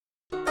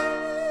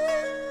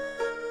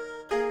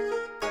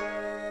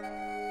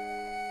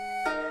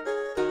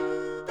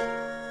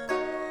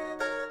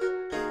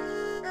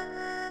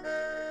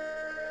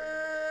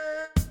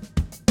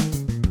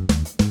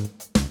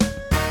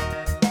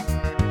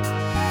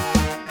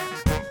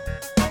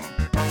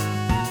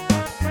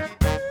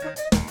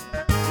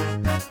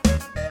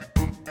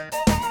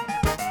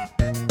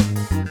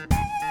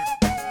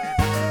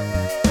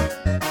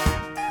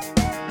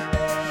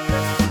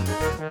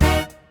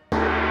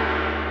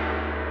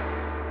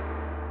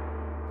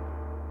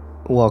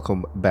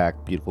Welcome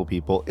back, beautiful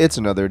people. It's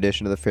another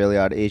edition of the Fairly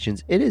Odd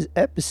Asians. It is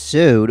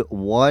episode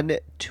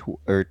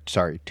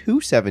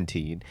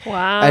 217.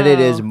 Wow. And it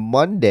is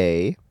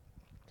Monday,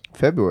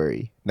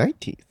 February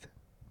 19th.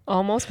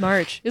 Almost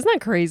March. Isn't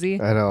that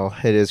crazy? I know,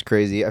 it is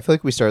crazy. I feel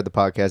like we start the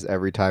podcast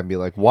every time be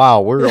like, wow,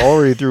 we're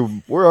already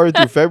through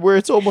February.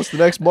 It's almost the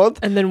next month.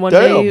 And then one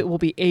Damn. day we'll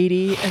be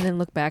 80 and then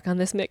look back on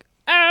this and be like,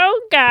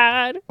 oh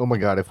God. Oh my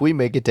God, if we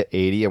make it to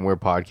 80 and we're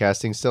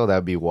podcasting still,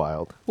 that'd be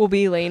wild. We'll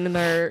be laying in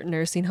our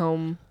nursing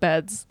home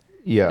beds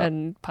Yeah.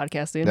 and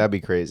podcasting. That'd be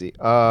crazy.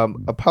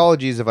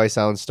 Apologies if I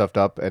sound stuffed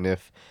up and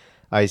if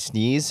I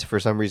sneeze. For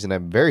some reason,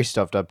 I'm very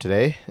stuffed up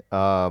today.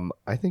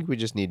 I think we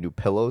just need new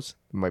pillows.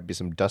 There might be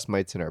some dust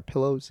mites in our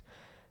pillows.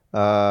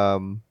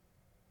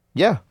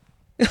 Yeah.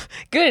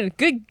 Good.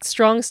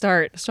 Strong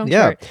start.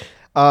 Start.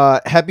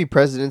 Happy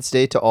President's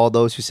Day to all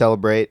those who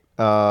celebrate.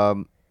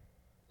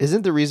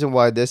 Isn't the reason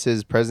why this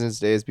is President's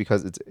Day is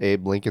because it's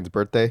Abe Lincoln's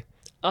birthday?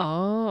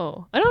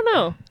 Oh, I don't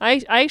know.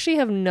 I actually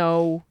have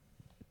no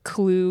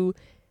clue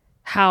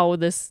how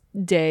this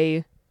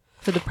day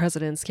for the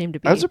presidents came to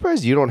be. I'm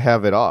surprised you don't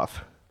have it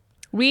off.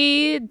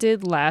 We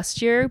did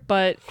last year,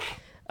 but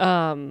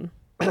not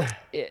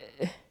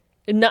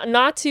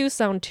to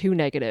sound too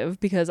negative,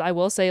 because I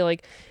will say,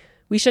 like,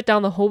 we shut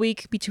down the whole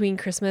week between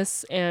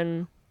Christmas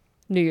and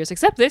New Year's,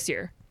 except this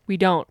year. We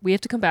don't. We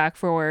have to come back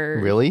for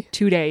Really?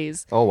 2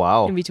 days Oh,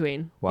 wow. in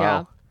between.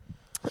 Wow.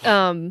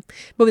 Yeah.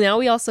 But now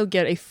we also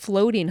get a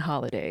floating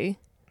holiday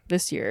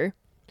this year,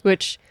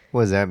 which,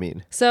 What does that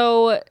mean?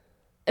 so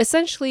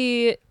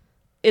essentially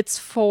it's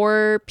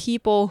for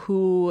people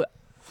who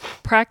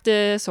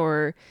practice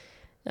or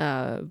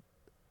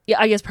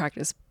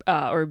practice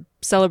or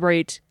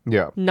celebrate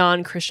Yeah.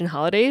 non-Christian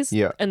holidays.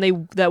 Yeah.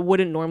 And that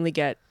wouldn't normally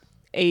get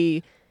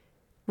a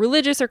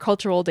religious or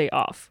cultural day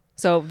off.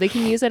 So they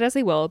can use it as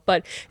they will.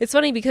 But it's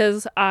funny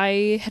because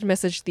I had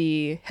messaged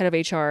the head of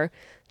HR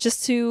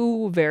just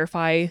to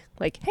verify,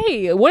 like,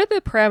 hey, what are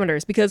the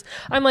parameters? Because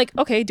I'm like,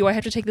 okay, do I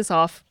have to take this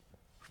off?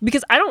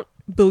 Because I don't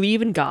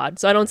believe in God,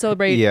 so I don't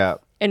celebrate Yeah.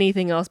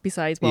 anything else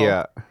besides, well,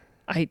 Yeah.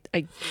 I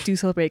do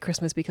celebrate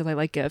Christmas because I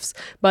like gifts.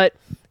 But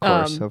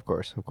Of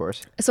course.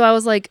 so I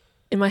was like,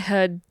 in my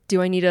head,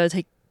 do I need to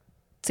take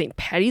St.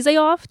 Patty's Day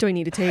off? Do I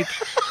need to take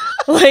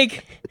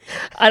like,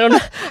 I don't know.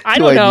 I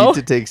don't know. Need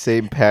to take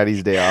St.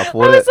 Patty's Day off? I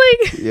was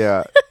like,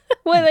 Yeah.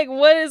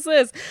 what is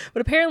this?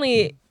 But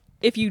apparently,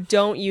 if you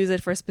don't use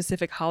it for a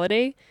specific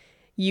holiday,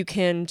 you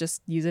can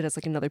just use it as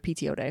like another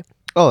PTO day.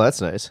 Oh,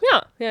 that's nice.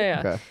 Yeah.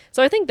 Okay.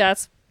 So I think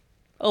that's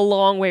a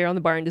long way around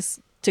the barn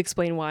just to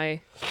explain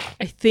why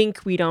I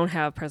think we don't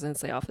have President's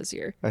Day off this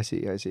year. I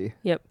see.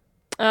 Yep.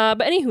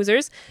 But any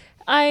Hoosers,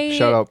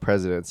 Shout out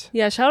presidents.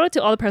 Yeah, shout out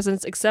to all the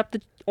presidents except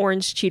the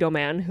orange Cheeto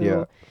man who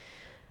Yeah.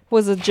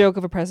 was a joke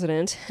of a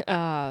president.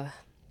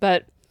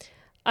 But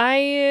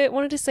I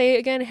wanted to say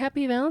again,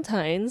 happy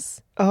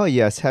Valentine's. Oh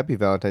yes, happy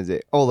Valentine's Day.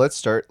 Oh, let's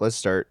start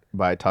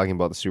by talking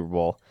about the Super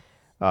Bowl.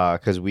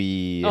 Because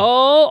we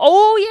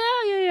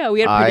Yeah. We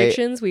had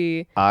predictions.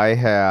 I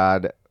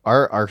had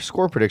our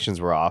score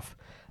predictions were off.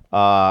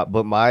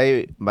 But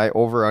my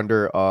over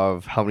under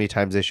of how many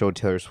times they showed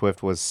Taylor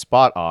Swift was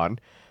spot on.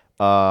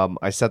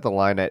 I set the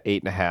line at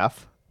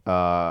 8.5.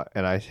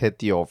 And I hit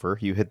the over.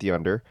 You hit the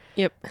under.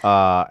 Yep.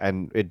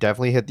 And it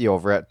definitely hit the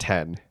over at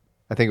 10.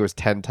 I think it was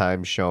 10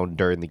 times shown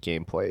during the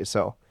gameplay.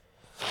 So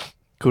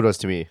kudos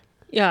to me.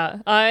 Yeah.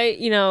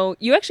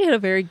 You actually had a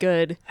very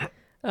good.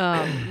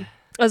 I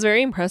was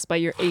very impressed by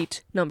your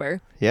 8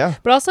 number. Yeah.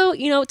 But also,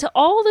 to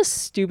all the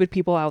stupid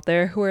people out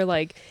there who are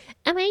like,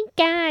 oh my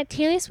God,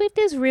 Taylor Swift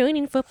is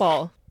ruining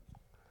football.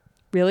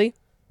 Really?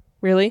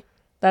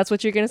 That's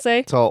what you're going to say?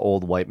 It's all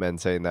old white men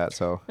saying that,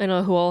 so. I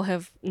know, who all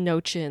have no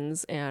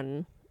chins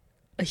and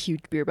a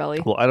huge beer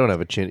belly. Well, I don't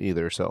have a chin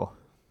either, so.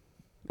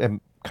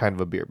 I'm kind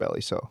of a beer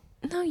belly, so.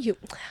 No, you're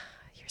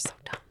so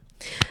dumb.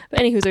 But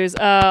any Hoosers,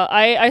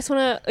 I just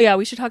want to,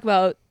 we should talk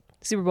about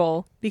Super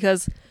Bowl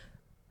because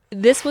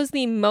this was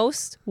the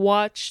most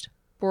watched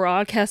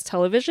broadcast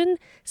television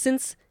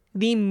since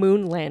the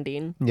moon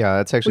landing. Yeah,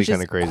 that's actually Which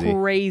kind is of crazy.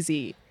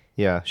 Crazy.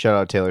 Yeah, shout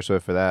out Taylor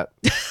Swift for that.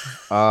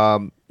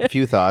 A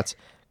few thoughts.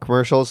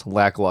 Commercials,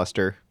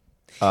 lackluster.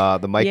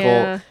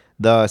 The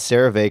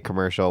CeraVe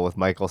commercial with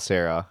Michael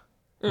Cera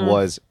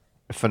was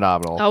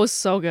phenomenal. That was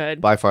so good.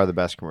 By far the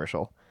best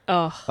commercial.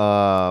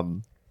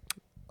 Oh.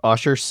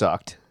 Usher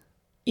sucked.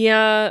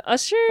 Yeah,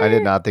 Usher. I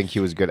did not think he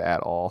was good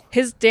at all.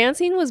 His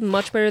dancing was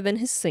much better than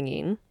his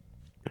singing.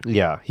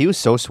 Yeah, he was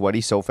so sweaty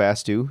so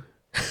fast too.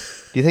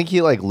 Do you think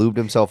he like lubed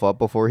himself up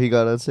before he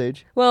got on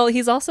stage? Well,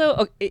 he's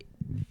also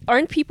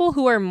aren't people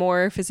who are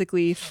more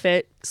physically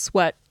fit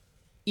sweat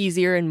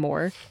easier and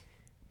more?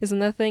 Isn't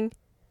that a thing?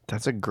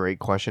 That's a great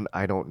question.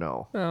 I don't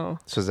know. Oh.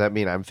 So does that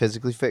mean I'm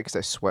physically fit because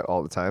I sweat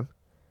all the time?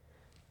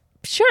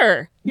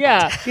 Sure.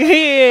 Yeah.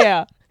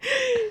 Yeah.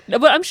 No,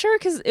 but I'm sure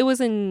because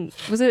was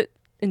it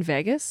in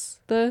Vegas,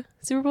 the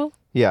Super Bowl?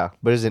 Yeah,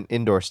 but it's an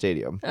indoor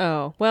stadium.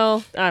 Oh,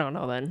 well, I don't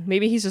know then.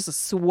 Maybe he's just a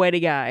sweaty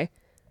guy.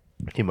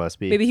 He must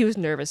be. Maybe he was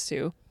nervous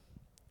too.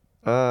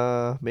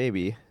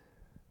 Maybe.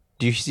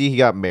 Do you see he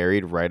got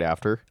married right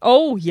after?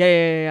 Oh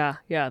yeah.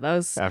 That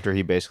was After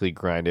he basically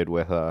grinded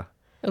with Alicia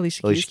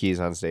Alicia Keys. Keys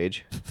on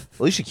stage.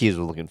 Alicia Keys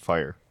was looking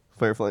fire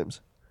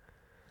flames.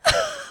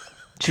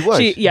 She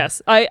was.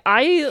 Yes,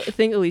 I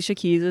think Alicia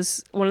Keys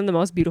is one of the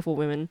most beautiful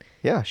women.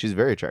 Yeah, she's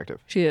very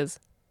attractive. She is,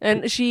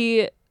 and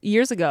she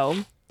years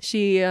ago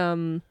she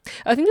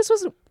I think this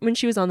was when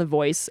she was on The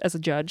Voice as a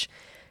judge.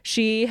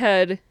 She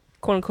had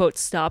quote unquote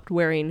stopped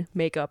wearing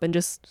makeup and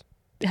just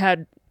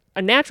had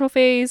a natural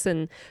face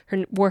and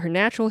wore her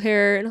natural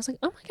hair, and I was like,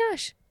 oh my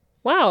gosh,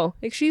 wow,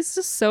 like she's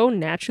just so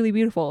naturally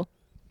beautiful.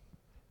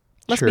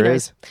 Must sure be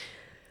nice. is.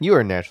 You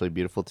are naturally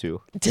beautiful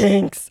too.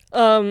 Thanks.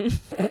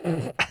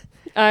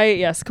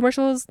 Yes,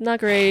 commercials not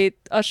great.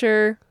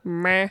 Usher,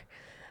 meh.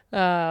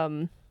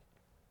 I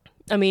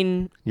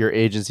mean, Your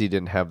agency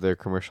didn't have their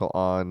commercial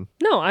on.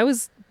 no, I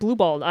was blue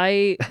balled.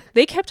 They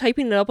kept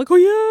hyping it up like, oh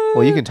yeah.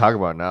 Well, you can talk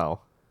about it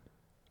now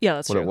Yeah,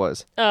 that's what true. it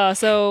was.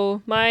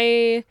 So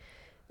my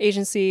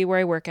agency where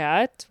I work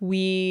at,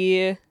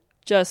 we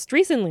just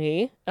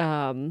recently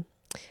have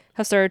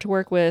started to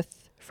work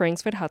with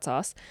Frank's Red Hot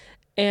Sauce,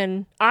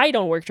 and I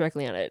don't work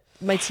directly on it.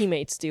 My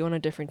teammates do on a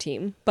different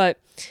team, but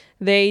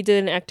they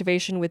did an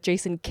activation with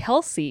Jason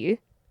Kelsey.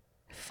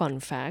 Fun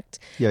fact.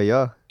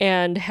 Yeah.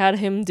 And had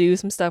him do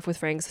some stuff with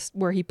Frank's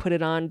where he put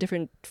it on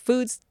different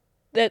foods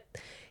that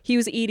he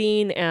was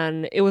eating,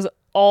 and it was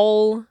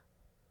all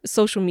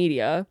social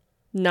media,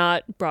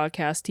 not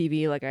broadcast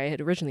TV like I had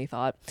originally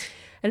thought,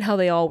 and how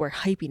they all were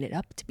hyping it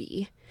up to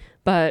be.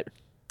 But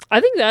I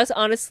think that's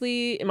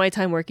honestly, in my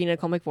time working at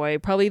Call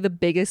McVoy, probably the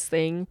biggest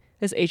thing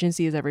this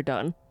agency has ever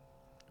done.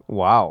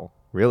 Wow.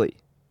 Really?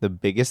 The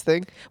biggest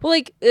thing? Well,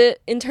 like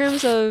in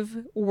terms of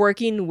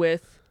working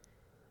with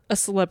a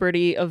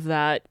celebrity of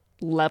that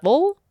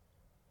level,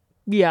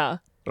 yeah,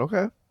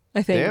 Okay.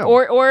 I think. Damn.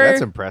 Or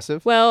That's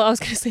impressive. well, I was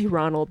gonna say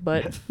Ronald,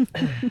 but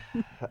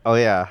Oh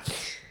yeah.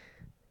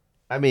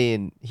 I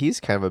mean, he's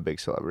kind of a big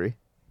celebrity.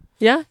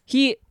 yeah,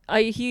 he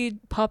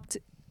popped.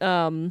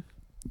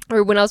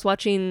 Or when I was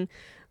watching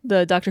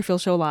the Dr. Phil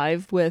show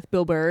live with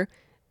Bill Burr,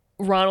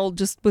 Ronald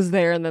just was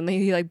there, and then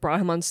he like brought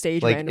him on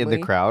stage Like randomly. in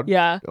the crowd?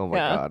 Yeah. Oh my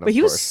yeah. God, of But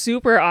he was course.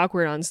 super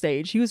awkward on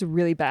stage. He was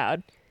really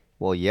bad.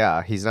 Well,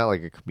 yeah, he's not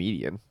like a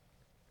comedian.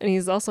 And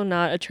he's also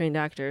not a trained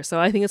actor. So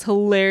I think it's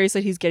hilarious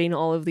that he's getting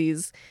all of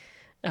these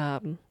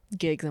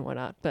gigs and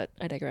whatnot. But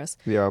I digress.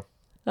 Yeah.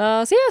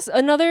 So yes,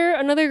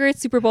 another great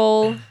Super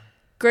Bowl.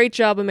 Great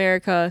job,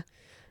 America.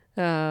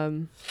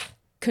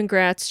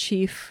 Congrats,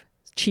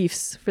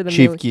 Chiefs for the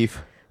Chief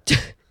Keef.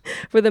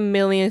 for the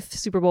millionth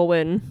Super Bowl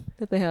win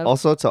that they have.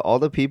 Also, to all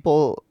the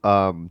people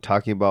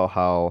talking about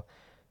how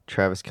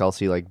Travis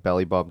Kelce like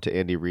belly bumped to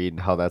Andy Reid and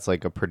how that's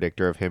like a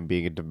predictor of him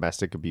being a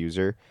domestic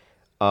abuser,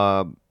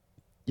 y'all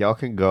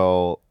can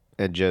go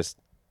and just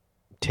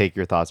take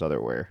your thoughts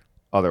elsewhere.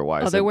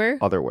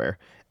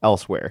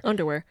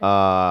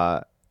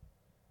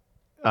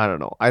 I don't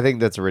know. I think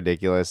that's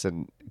ridiculous,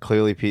 and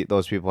clearly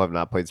those people have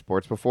not played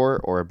sports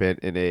before or been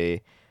in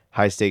a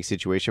high stakes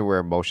situation where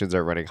emotions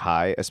are running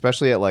high,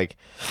 especially at like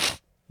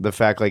the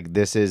fact like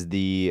this is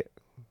the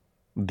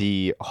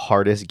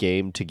hardest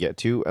game to get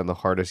to and the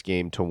hardest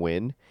game to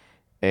win,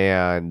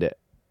 and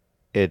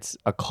it's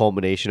a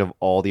culmination of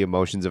all the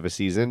emotions of a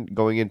season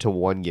going into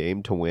one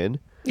game to win.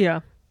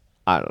 Yeah.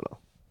 I don't know.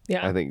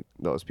 Yeah. I think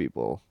those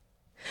people.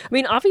 I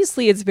mean,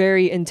 obviously it's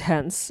very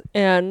intense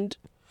and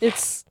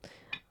it's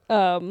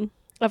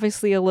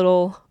obviously a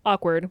little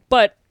awkward.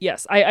 But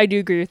yes, I do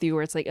agree with you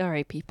where it's like, all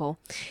right, people,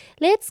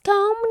 let's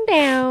calm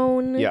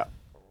down. Yeah.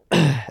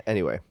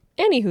 Anyway,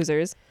 Any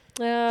Hoosers.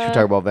 should we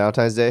talk about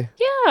Valentine's Day?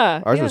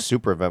 Yeah. Ours yeah. was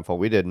super eventful.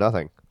 We did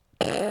nothing.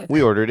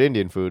 We ordered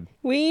Indian food.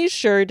 We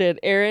sure did.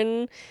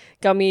 Aaron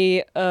got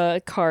me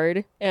a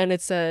card and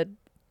it said,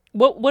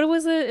 what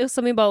was it? It was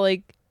something about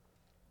like,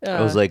 It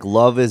was like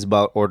love is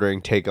about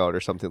ordering takeout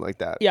or something like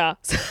that. yeah.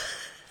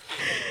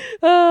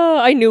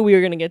 I knew we were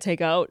going to get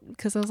takeout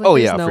because I was like, Oh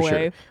there's yeah, no for way.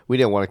 sure. We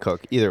didn't want to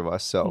cook, either of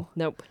us, so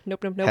Nope.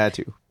 had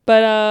to.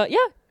 But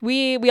yeah,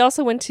 we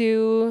also went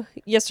to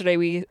yesterday.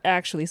 We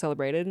actually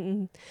celebrated,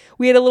 and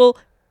we had a little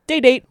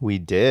date. We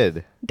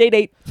did.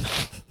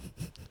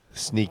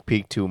 Sneak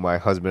peek to my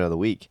husband of the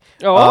week.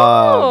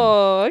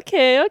 Oh,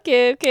 okay.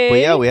 But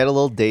yeah, we had a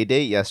little date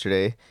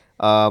yesterday.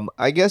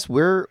 I guess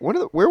we're one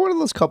of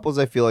those couples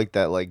I feel like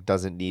that like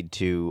doesn't need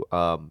to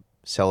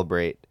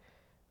celebrate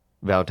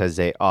Valentine's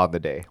Day on the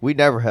day. We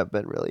never have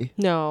been really.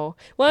 No.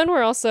 Well, and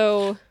we're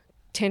also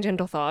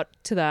tangential thought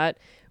to that.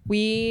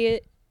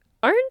 We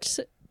aren't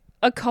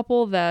a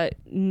couple that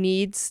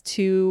needs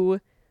to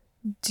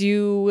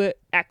do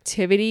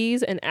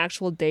activities and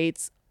actual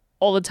dates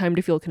all the time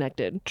to feel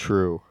connected.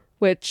 True.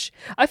 Which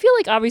I feel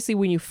like obviously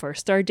when you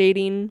first start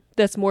dating,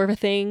 that's more of a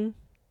thing.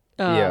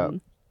 Yeah.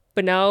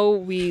 But now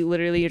we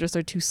literally just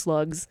are two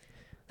slugs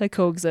that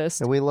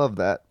coexist. And we love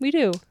that. We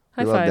do.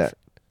 High We love five. that.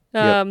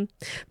 Yep.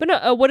 But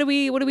no, what do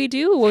we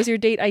do? What was your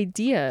date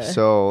idea?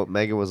 So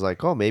Megan was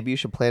like, "Oh, maybe you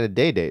should plan a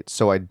date."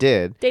 So I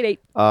did.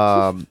 Date.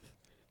 I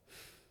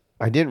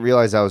didn't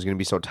realize I was going to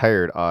be so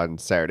tired on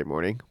Saturday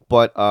morning,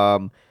 but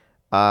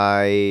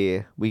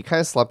we kind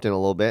of slept in a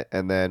little bit,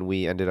 and then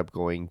we ended up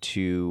going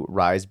to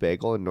Rise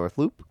Bagel in North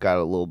Loop. Got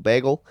a little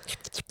bagel,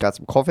 got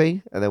some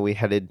coffee, and then we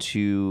headed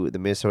to the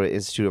Minnesota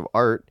Institute of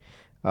Art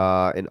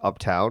in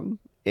Uptown,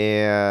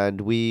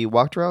 and we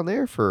walked around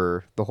there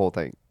for the whole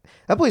thing.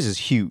 That place is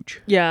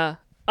huge. Yeah.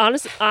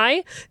 Honestly,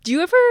 do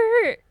you ever,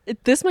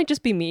 this might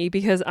just be me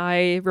because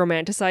I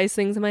romanticize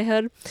things in my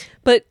head,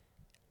 but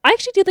I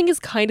actually do think it's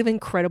kind of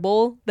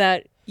incredible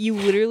that you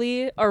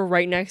literally are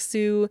right next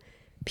to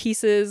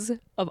pieces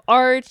of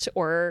art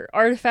or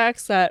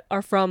artifacts that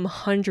are from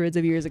hundreds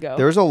of years ago.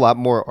 There's a lot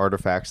more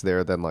artifacts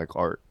there than like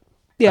art.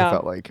 Yeah. I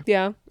felt like.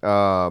 Yeah.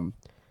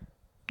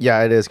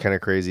 Yeah, it is kind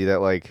of crazy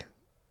that like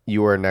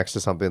you are next to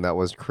something that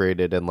was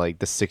created in like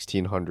the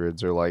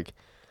 1600s or like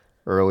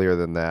earlier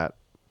than that.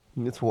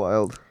 It's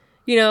wild.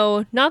 You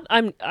know,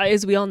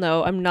 as we all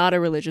know, I'm not a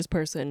religious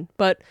person,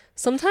 but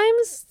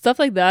sometimes stuff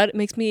like that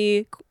makes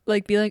me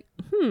like be like,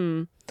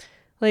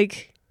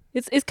 like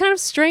it's kind of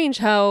strange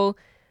how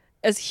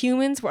as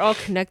humans we're all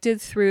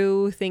connected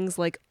through things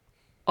like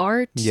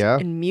art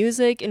and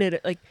music, and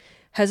it like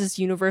has this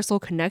universal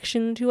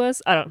connection to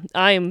us.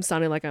 I am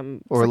sounding like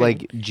I'm Or freaking,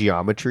 like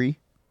geometry.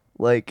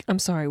 Like I'm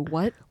sorry,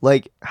 what?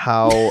 like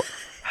how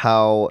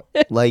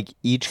like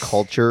each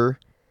culture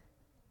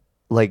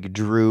like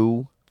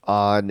drew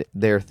on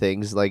their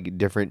things like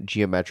different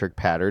geometric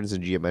patterns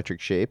and geometric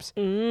shapes,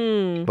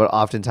 but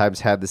oftentimes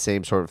had the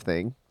same sort of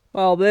thing.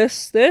 Well,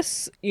 this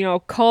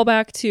call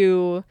back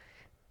to,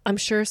 I'm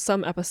sure,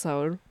 some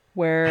episode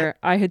where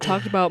I had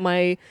talked about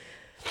my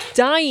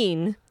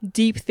dying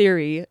deep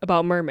theory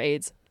about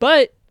mermaids,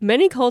 but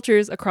many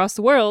cultures across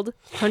the world,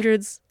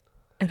 hundreds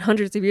and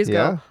hundreds of years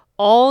ago,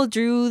 all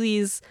drew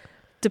these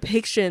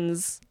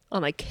depictions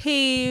on like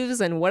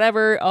caves and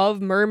whatever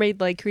of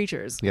mermaid-like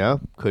creatures. Yeah,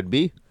 could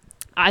be.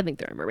 I think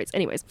there are mermaids.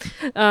 Anyways.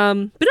 But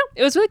no,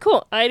 it was really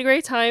cool. I had a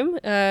great time.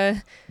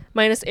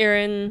 Minus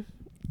Aaron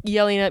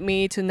yelling at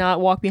me to not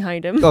walk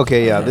behind him.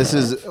 Okay, yeah,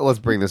 let's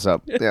bring this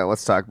up. Yeah,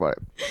 let's talk about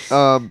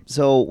it.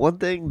 So one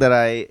thing that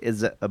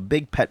is a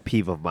big pet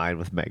peeve of mine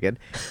with Megan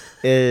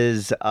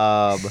is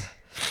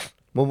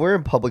when we're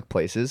in public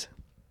places,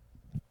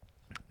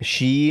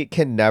 she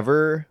can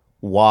never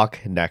walk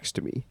next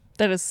to me.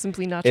 That is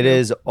simply not true.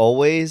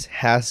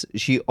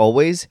 She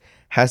always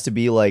has to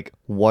be like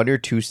 1 or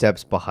 2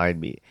 steps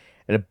behind me.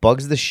 And it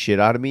bugs the shit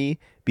out of me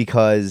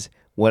because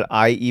when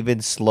I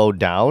even slow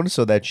down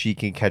so that she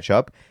can catch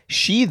up,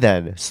 she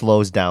then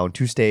slows down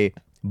to stay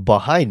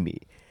behind me.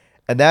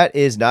 And that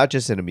is not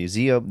just in a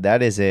museum,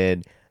 that is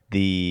in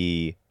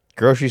the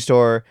grocery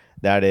store,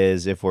 that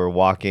is if we're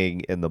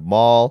walking in the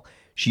mall.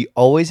 She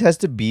always has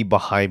to be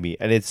behind me,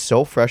 and it's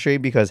so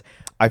frustrating because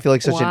I feel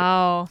like such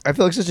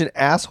an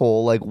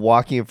asshole like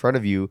walking in front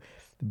of you,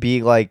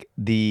 being like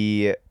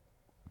the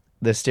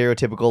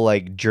stereotypical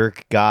like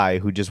jerk guy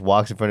who just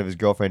walks in front of his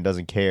girlfriend and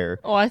doesn't care.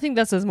 Oh, I think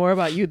that says more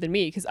about you than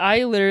me because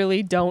I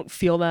literally don't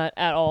feel that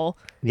at all.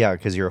 Yeah,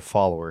 because you're a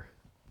follower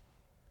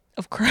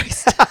of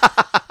Christ.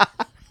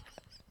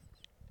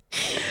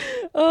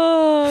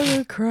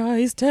 Oh,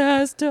 Christ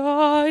has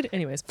died.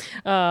 Anyways,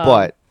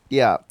 but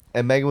yeah,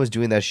 and Megan was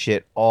doing that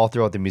shit all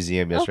throughout the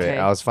museum yesterday. Okay.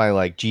 I was finally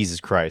like, Jesus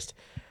Christ.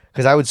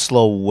 Because I would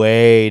slow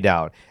way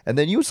down. And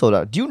then you would slow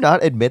down. Do you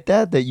not admit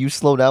that you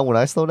slow down when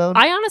I slow down?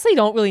 I honestly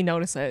don't really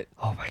notice it.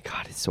 Oh my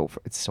God, it's so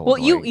well,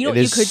 annoying. You know what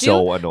you could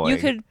do? Annoying.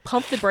 You could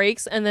pump the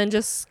brakes and then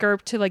just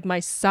skirp to like my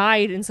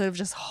side instead of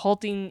just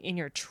halting in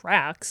your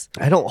tracks.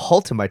 I don't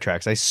halt in my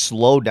tracks. I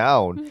slow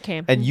down.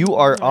 Okay. And you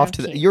are off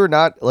to you're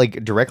not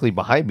like directly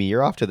behind me.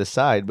 You're off to the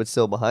side, but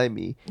still behind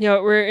me. You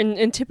know, we're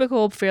in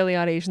typical Fairly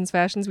Odd Asians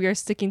fashions. We are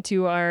sticking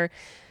to our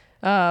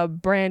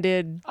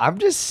branded. I'm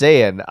just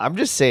saying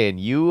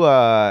you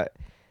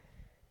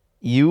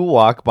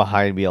walk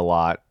behind me a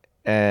lot,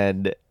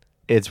 and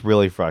it's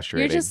really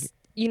frustrating. You're just,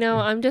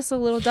 I'm just a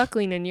little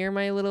duckling, and you're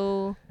my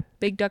little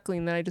big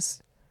duckling that I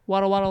just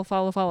waddle,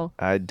 follow.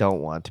 I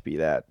don't want to be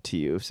that to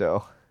you,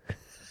 so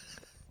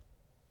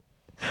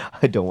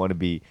I don't want to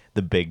be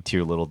the big to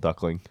your little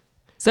duckling.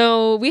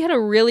 So we had a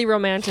really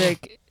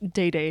romantic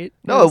date.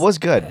 No, it was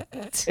good.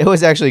 It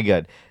was actually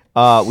good.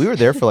 We were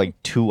there for like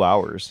 2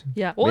 hours.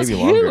 Yeah, well, maybe it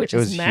was longer. huge. It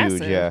was massive.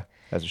 huge. Yeah,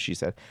 that's what she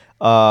said.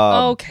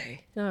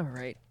 Okay, all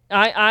right.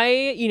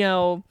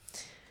 I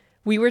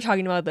we were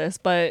talking about this,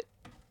 but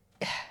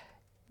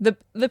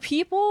the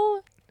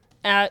people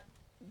at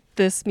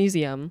this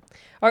museum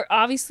are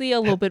obviously a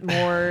little bit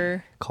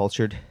more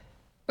cultured,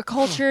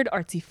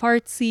 artsy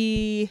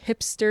fartsy,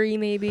 hipstery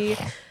maybe,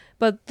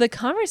 but the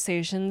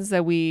conversations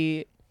that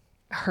we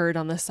heard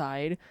on the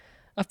side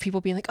of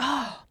people being like,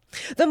 oh,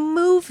 the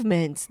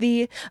movements,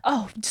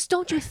 just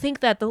don't you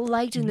think that the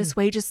light in this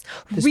way just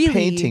this really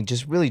painting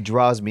just really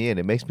draws me in.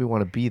 It makes me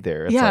want to be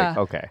there. It's like,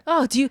 okay.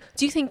 Oh, do you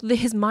think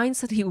his mind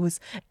said he was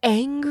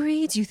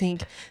angry? Do you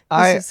think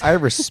I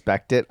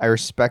respect it. I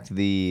respect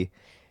the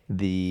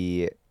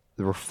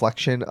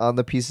reflection on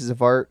the pieces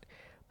of art,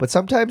 but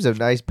sometimes a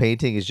nice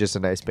painting is just a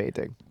nice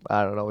painting.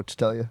 I don't know what to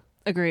tell you.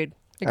 Agreed.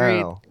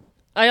 I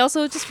I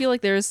also just feel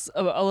like there's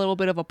a little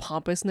bit of a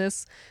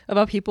pompousness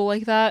about people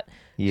like that.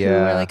 Yeah. Who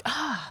are like,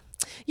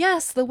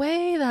 yes, the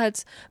way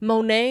that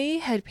Monet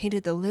had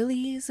painted the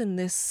lilies in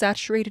this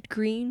saturated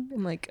green.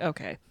 I'm like,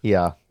 okay.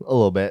 Yeah, a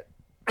little bit.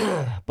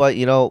 But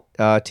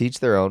to each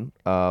their own.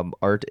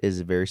 Art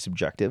is very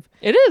subjective.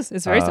 It is.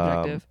 It's very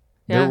subjective.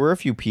 There Yeah. were a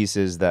few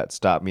pieces that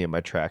stopped me in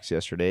my tracks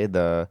yesterday.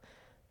 The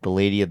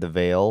Lady of the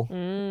Veil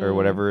or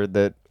whatever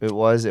that it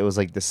was. It was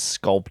like this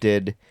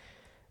sculpted,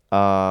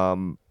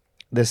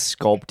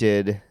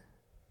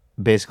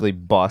 basically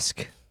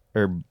Bust.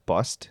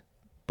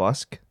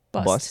 bust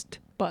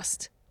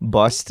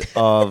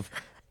of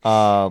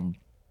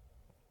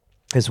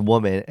this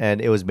woman,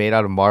 and it was made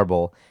out of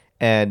marble,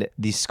 and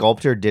the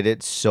sculptor did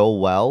it so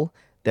well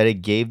that it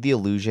gave the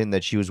illusion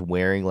that she was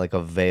wearing like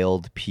a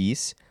veiled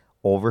piece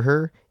over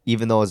her,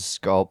 even though it was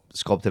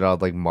sculpted out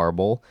of like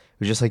marble. It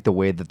was just like the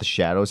way that the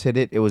shadows hit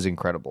it. It was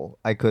incredible.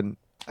 I couldn't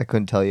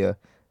tell you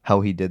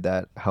how he did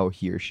that, how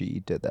he or she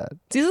did that.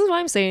 See, this is why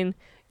I'm saying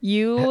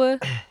you,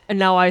 and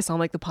now I sound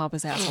like the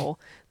pompous asshole.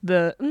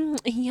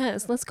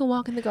 Yes, let's go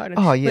walk in the garden.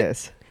 Oh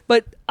yes.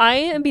 But I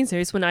am being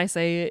serious when I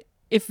say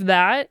if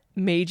that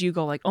made you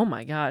go like, oh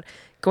my God,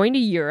 going to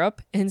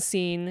Europe and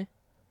seeing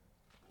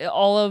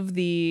all of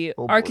the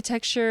Oh, boy.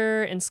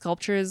 architecture and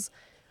sculptures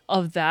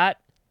of that,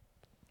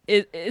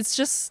 it's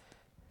just,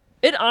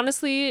 it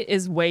honestly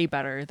is way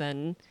better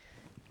than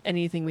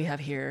anything we have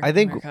here I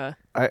think in America.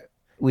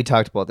 we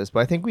talked about this, but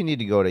I think we need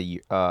to go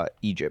to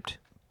Egypt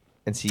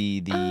and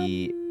see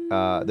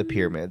the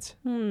pyramids.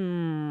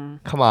 Come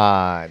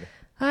on.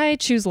 I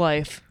choose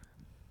life.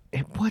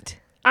 What?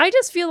 I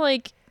just feel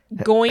like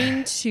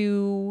going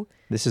to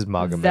This is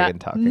Maga that. Megan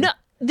talking. No,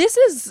 this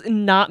is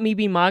not me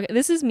being Maga.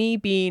 This is me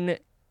being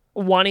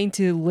wanting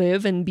to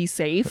live and be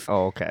safe.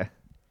 Oh, okay.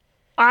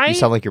 I You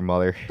sound like your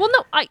mother. well,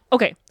 no,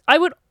 okay. I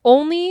would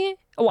only.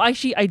 Well,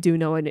 actually, I do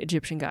know an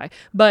Egyptian guy,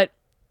 but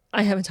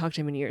I haven't talked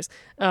to him in years.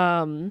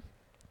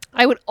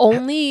 I would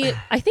only.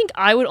 I think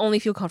I would only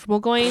feel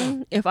comfortable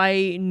going if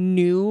I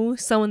knew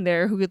someone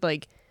there who could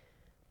like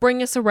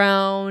bring us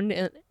around,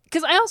 and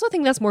because I also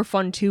think that's more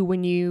fun too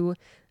when you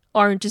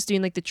aren't just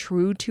doing like the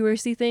true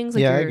touristy things.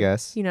 Like Yeah, I you're,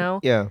 guess. you know.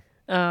 Yeah.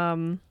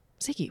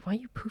 Ziggy, why are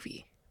you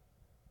poofy?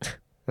 I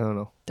don't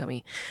know.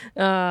 Dummy.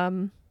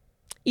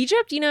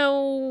 Egypt,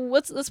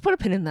 let's put a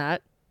pin in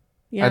that.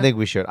 Yeah. I think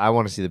we should. I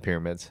want to see the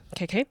pyramids.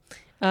 Okay.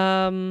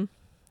 Well,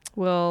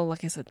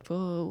 like I said,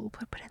 we'll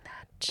put a pin in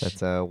that.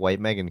 That's White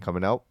Megan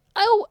coming out.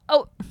 Oh.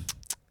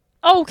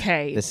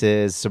 Okay. This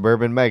is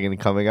Suburban Megan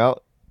coming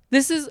out.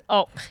 This is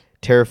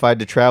Terrified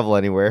to travel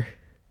anywhere.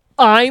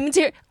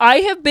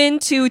 I have been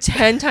to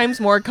 10 times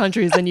more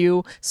countries than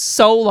you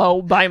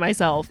solo by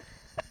myself.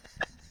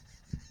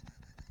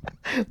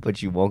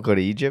 But you won't go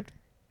to Egypt?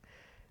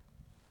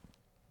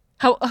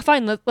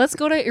 Fine, let's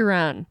go to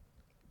Iran.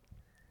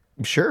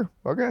 Sure.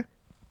 Okay.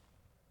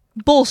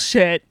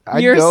 Bullshit.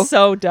 I'd You're go.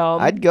 so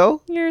dumb. I'd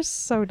go. You're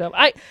so dumb.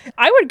 I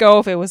would go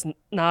if it was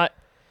not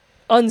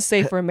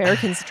unsafe for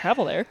Americans to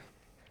travel there.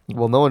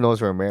 Well, no one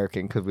knows we're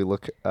American because we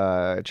look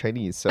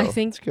Chinese, so I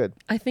think it's good.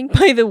 I think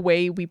by the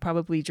way we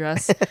probably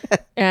dress,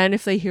 and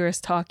if they hear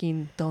us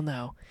talking, they'll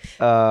know.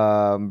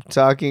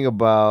 Talking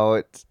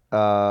about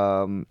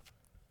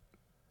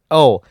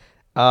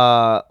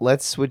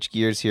let's switch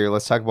gears here.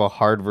 Let's talk about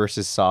hard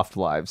versus soft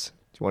lives.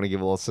 Do you want to give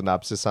a little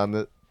synopsis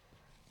on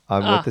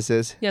what this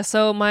is? Yeah.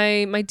 So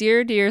my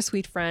dear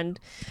sweet friend,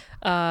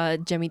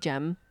 Jemmy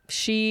Jem,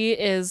 she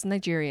is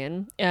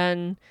Nigerian,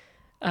 and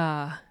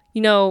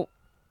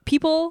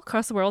people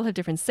across the world have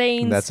different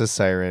sayings. That's a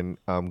siren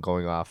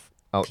going off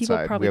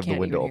outside. probably We have the can't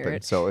window even hear open,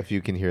 it. so if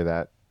you can hear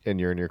that and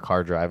you're in your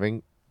car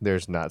driving,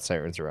 there's not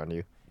sirens around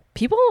you.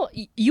 People,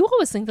 you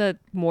always think that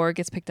more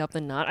gets picked up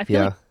than not. I feel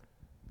Yeah. like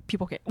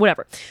people can't.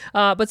 Whatever.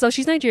 But so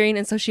she's Nigerian,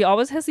 and so she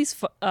always has these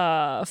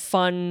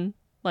fun,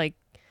 like,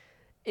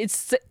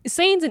 it's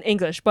sayings in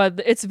English,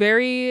 but it's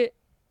very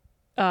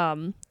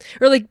or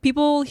like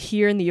people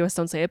here in the US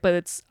don't say it,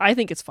 but I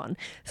think it's fun.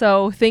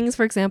 So things,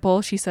 for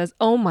example, she says,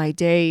 "Oh my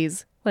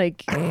days,"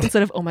 like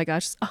instead of "Oh my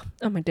gosh,"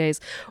 oh my days.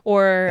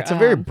 Or It's a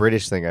very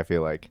British thing, I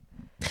feel like.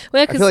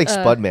 well, yeah, I feel like 'cause,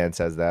 Spudman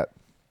says that.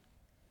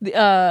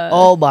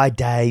 All my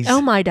days.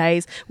 oh my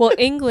days. Well,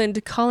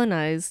 England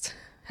colonized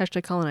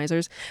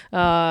 #colonizers.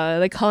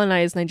 They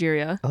colonized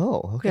Nigeria.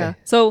 Oh, okay. Yeah.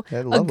 So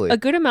That's lovely. a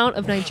good amount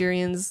of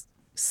Nigerians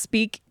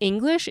speak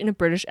English in a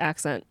British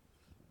accent.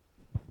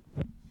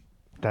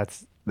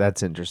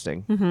 That's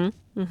interesting.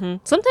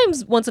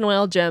 Sometimes, once in a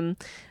while, Jem,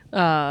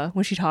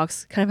 when she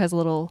talks, kind of has a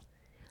little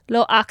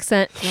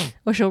accent,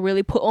 or she'll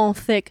really put on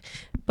thick.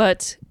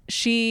 But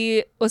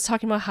she was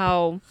talking about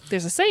how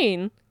there's a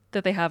saying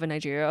that they have in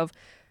Nigeria of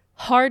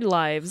hard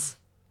lives,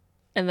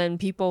 and then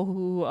people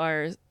who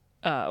are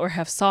or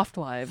have soft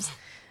lives,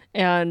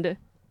 and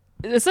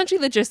essentially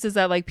the gist is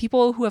that like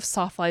people who have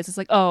soft lives, it's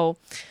like, oh,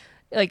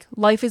 like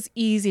life is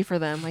easy for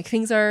them, like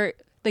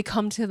they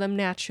come to them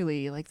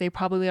naturally, like they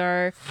probably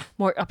are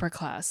more upper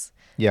class.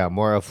 Yeah,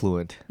 more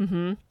affluent.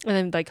 And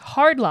then like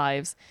hard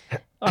lives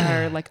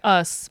are like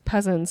us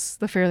peasants,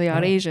 the Fairly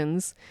Odd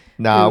Asians.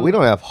 Nah, who- we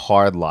don't have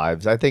hard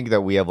lives. I think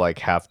that we have like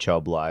half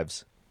chub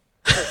lives.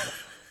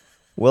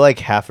 We're like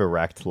half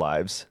erect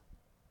lives.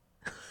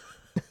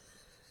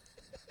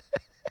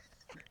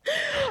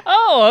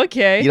 Oh,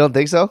 okay. You don't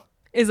think so?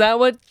 Is that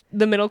what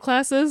the middle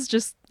class is?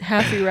 Just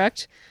half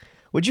erect?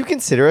 Would you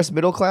consider us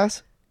middle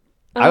class?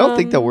 I don't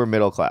think that we're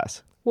middle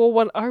class. Well,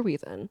 what are we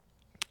then?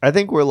 I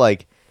think we're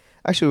like,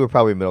 actually, we're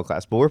probably middle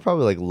class, but we're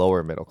probably like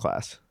lower middle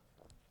class.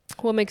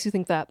 What makes you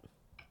think that?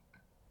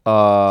 Well,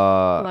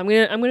 Uh, I'm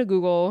gonna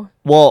Google.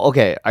 well,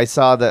 okay. I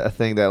saw that a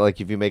thing that like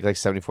if you make like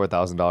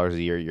 $74,000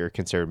 a year, you're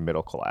considered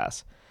middle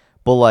class.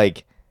 But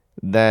like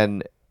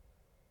then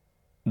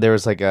there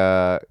was like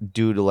a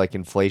due to like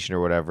inflation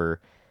or whatever,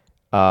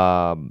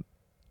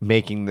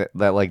 making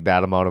that like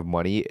that amount of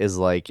money is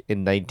like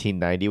in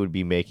 1990 would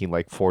be making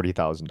like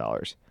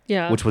 $40,000,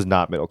 Yeah. which was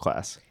not middle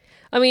class.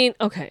 I mean,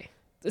 okay.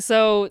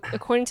 So,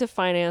 according to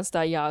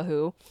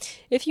finance.yahoo,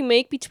 if you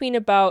make between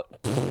about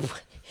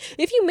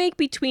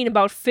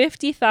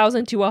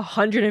 50,000 to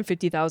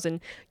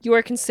 150,000, you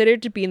are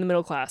considered to be in the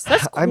middle class.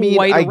 That's quite I mean,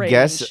 a I range.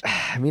 guess.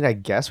 I mean, I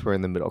guess we're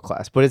in the middle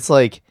class, but it's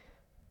like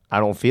I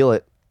don't feel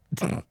it.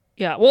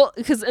 Yeah, well,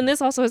 and this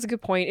also has a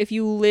good point. If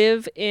you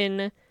live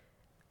in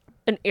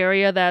an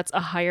area that's a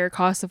higher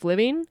cost of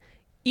living,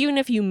 even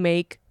if you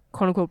make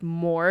quote unquote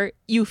more,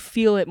 you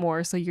feel it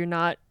more, so you're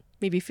not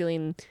maybe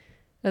feeling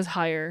as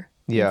higher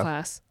in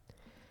class.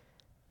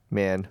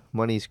 Man,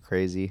 money's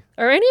crazy.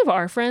 Are any of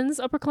our friends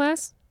upper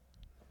class?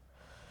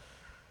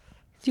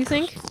 Do you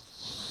think?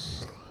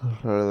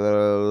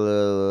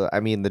 I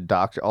mean, the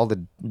doctor, all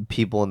the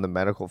people in the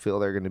medical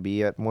field are going to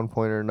be at one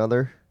point or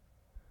another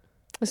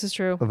This is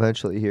true.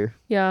 eventually here.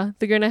 Yeah,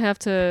 they're gonna have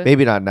to.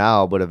 Maybe not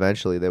now, but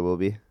eventually they will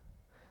be.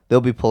 They'll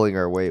be pulling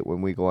our weight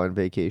when we go on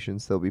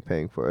vacations. They'll be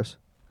paying for us.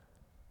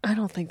 I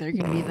don't think they're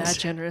gonna be that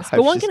generous, I'm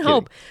but one just can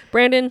hope.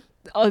 Brandon,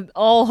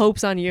 all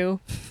hopes on you.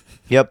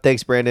 Yep.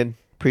 Thanks, Brandon.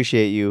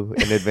 Appreciate you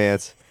in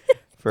advance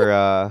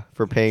for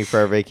paying for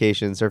our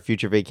vacations, our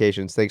future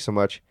vacations. Thanks so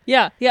much.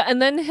 Yeah, and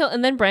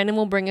then Brandon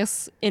will bring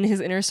us in his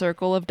inner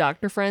circle of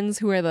doctor friends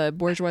who are the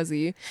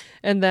bourgeoisie,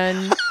 and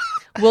then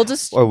we'll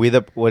just. Or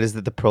what is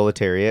it? The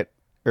proletariat,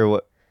 or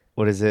what?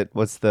 What is it?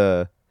 What's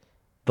the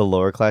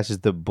lower class? Is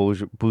the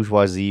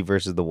bourgeoisie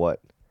versus the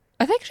what?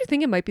 I actually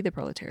think it might be the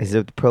proletariat. Is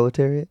it the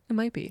proletariat? It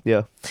might be.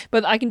 Yeah.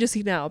 But I can just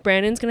see now.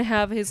 Brandon's gonna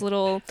have his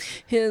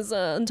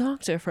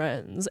doctor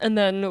friends, and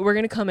then we're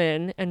gonna come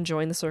in and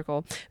join the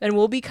circle, and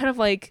we'll be kind of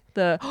like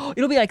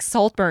it'll be like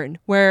Saltburn,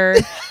 where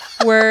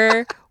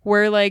we're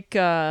like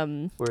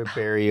We're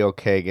Barry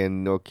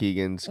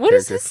O'Keegan's what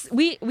is character. this?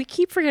 We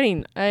keep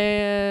forgetting.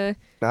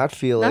 Not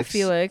Felix. Not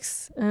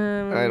Felix. I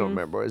don't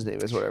remember what his name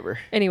is. Whatever.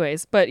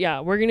 Anyways, but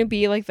yeah, we're gonna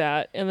be like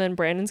that, and then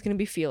Brandon's gonna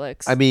be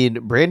Felix. I mean,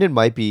 Brandon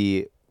might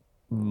be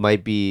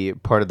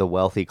part of the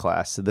wealthy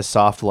class, the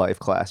soft life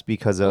class,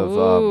 because of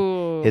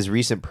Ooh. his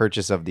recent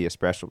purchase of the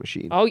espresso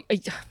machine. Oh,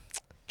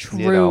 true.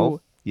 You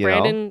know?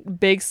 Brandon,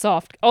 big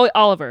soft. Oh,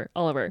 Oliver.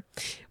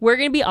 We're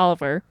gonna be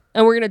Oliver,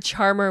 and we're gonna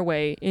charm our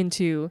way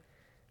into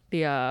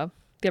the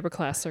upper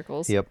class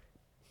circles. Yep.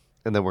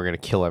 And then we're gonna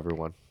kill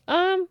everyone.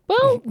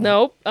 Well,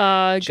 no.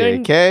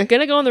 JK.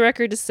 Gonna go on the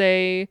record to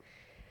say,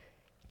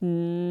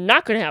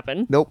 not gonna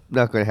happen. Nope,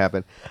 not gonna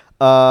happen.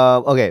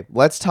 Okay,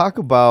 let's talk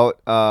about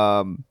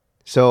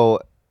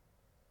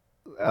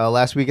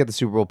last week at the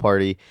Super Bowl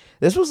party.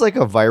 This was like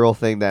a viral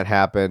thing that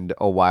happened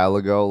a while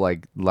ago,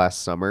 like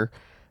last summer.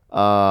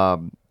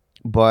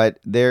 But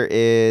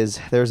there's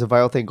a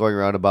viral thing going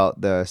around about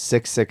the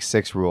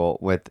 666 rule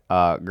with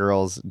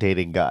girls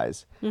dating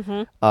guys.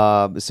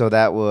 Mm-hmm. So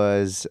that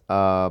was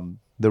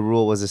the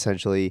rule was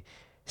essentially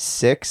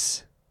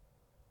 6.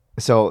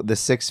 So the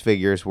 6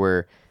 figures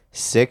were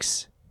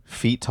 6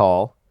 feet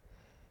tall,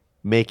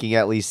 making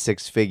at least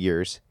 6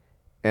 figures,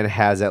 and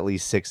has at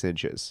least 6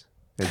 inches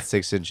and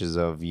 6 inches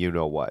of you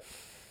know what.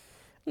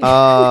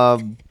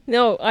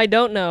 No, I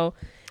don't know.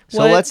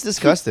 So let's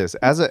discuss this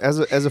as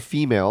a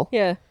female.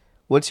 Yeah.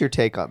 What's your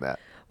take on that?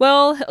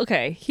 Well,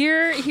 okay.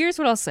 Here's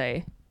what I'll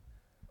say.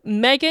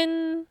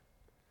 Megan,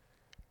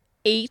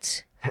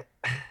 8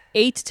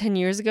 to 10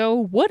 years ago,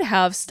 would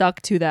have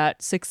stuck to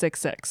that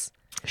 666.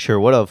 Sure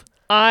would have.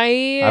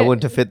 I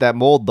wouldn't have fit that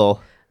mold though.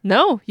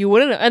 No, you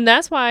wouldn't. And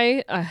that's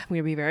why I'm going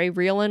to be very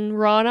real and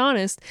raw and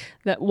honest.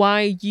 That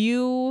why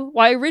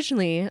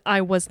originally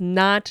I was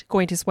not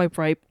going to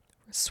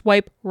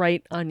swipe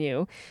right on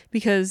you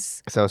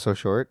because So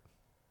short.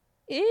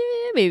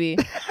 maybe.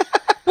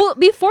 Well,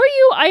 before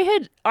you, I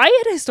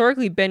had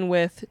historically been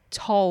with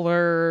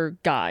taller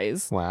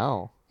guys.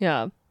 Wow.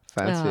 Yeah.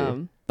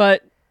 Fancy.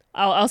 But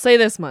I'll say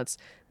this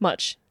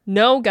much.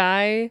 No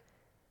guy.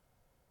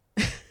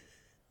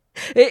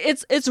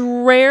 It's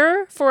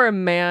rare for a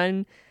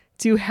man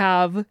to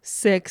have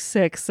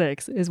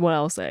 666 is what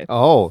I'll say.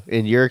 Oh,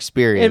 in your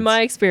experience. In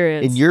my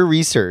experience. In your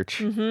research.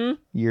 Mm-hmm.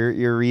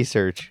 Your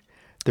research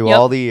through Yep.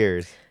 all the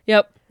years.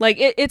 Yep. Like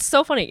it's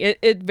so funny.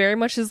 It very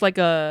much is like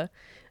a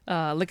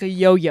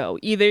yo-yo.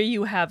 Either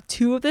you have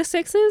 2 of the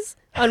 6s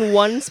on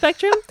one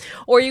spectrum,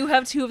 or you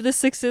have 2 of the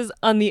 6s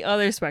on the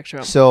other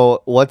spectrum.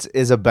 So what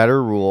is a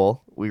better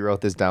rule? We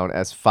wrote this down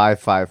as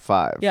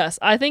 555. Yes,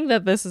 I think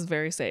that this is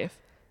very safe.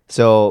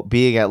 So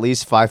being at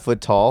least 5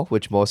 foot tall,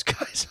 which most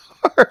guys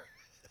are.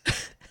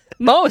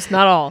 Most,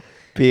 not all.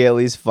 be at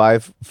least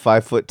 5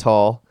 foot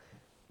tall,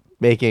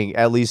 making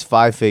at least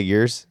 5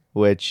 figures,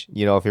 which,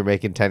 you know, if you're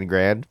making 10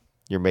 grand,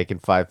 you're making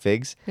 5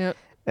 figs. Yep.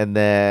 And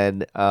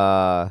then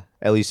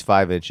at least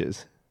 5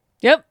 inches.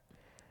 Yep.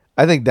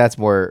 I think that's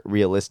more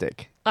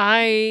realistic.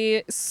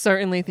 I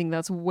certainly think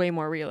that's way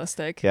more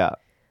realistic. Yeah.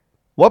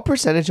 What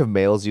percentage of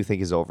males do you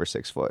think is over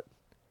 6 foot?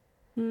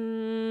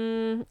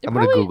 I'm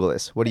going to Google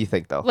this. What do you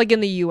think, though? Like in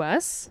the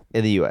U.S.?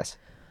 In the U.S.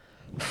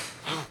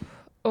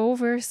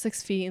 Over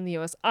 6 feet in the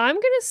U.S. I'm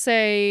going to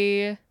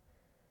say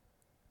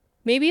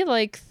maybe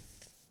like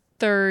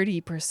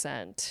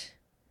 30%.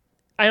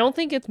 I don't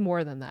think it's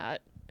more than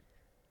that.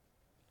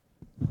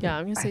 Yeah,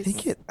 I'm going to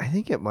say... I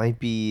think it might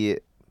be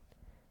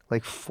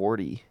like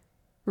 40.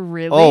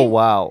 Really? Oh,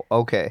 wow.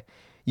 Okay.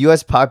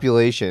 U.S.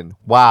 population.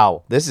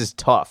 Wow. This is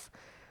tough.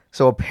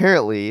 So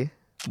apparently,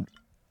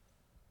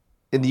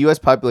 in the U.S.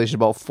 population,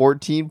 about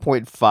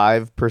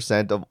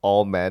 14.5% of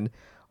all men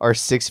are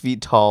 6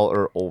 feet tall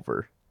or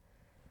over.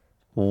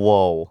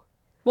 Whoa.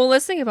 Well,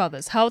 let's think about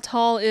this. How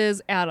tall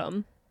is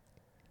Adam?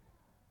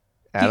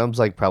 Adam's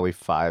like probably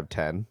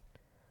 5'10".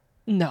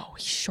 No,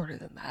 he's shorter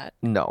than that.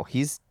 No,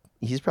 he's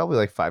probably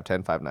like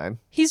 5'10", 5'9".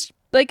 He's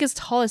like as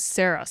tall as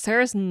Sarah.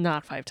 Sarah's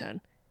not 5'10".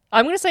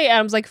 I'm going to say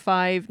Adam's like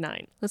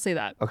 5'9". Let's say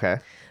that. Okay.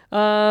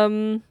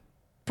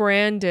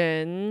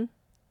 Brandon,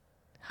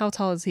 how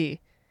tall is he?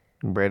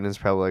 Brandon's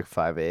probably like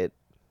 5'8".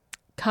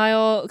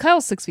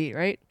 Kyle's 6 feet,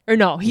 right? Or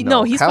no, he's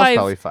Kyle's 5.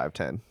 probably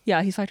 5'10".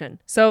 Yeah, he's 5'10".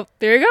 So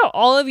there you go.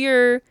 All of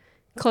your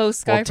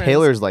close guy Well, friends.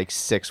 Taylor's like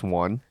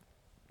 6'1",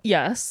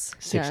 Yes.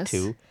 6'2". Yes.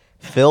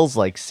 Phil's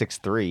like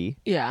 6'3".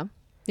 Yeah.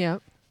 Yeah.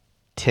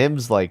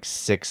 Tim's like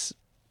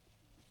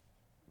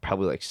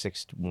probably like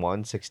 6'1",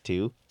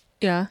 6'2".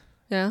 Yeah.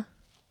 Yeah.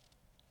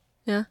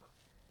 Yeah.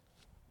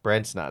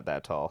 Brent's not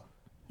that tall.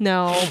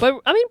 No,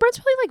 but I mean, Brent's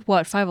probably like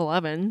what,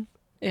 5'11"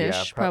 ish,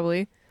 Yeah,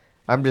 probably.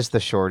 I'm just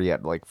the shorty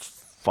at like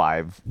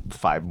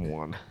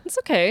 5'1". It's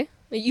okay.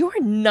 You are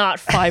not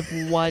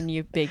 5'1",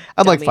 you big.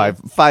 I'm like dummy.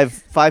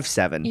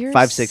 5'7", You're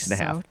 5'6" and a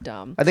so half.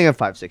 dumb. I think I'm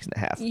 5'6" and a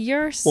half.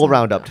 You're so We'll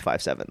round up dumb.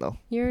 to 5'7" though.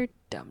 You're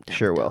dumb.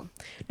 Sure will. dumb.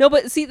 No,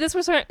 but see, this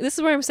is where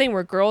I'm saying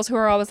we're girls who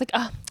are always like,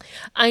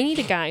 I need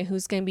a guy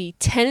who's gonna be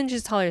 10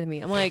 inches taller than me.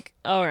 I'm like,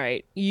 all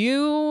right,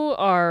 you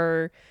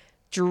are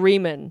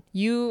dreaming.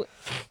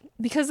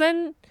 Because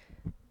then,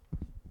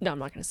 no, I'm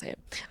not gonna say it.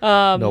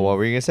 No, what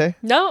were you gonna say?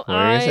 No, What were you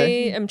gonna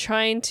say? am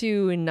trying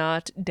to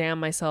not damn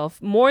myself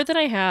more than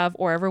I have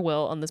or ever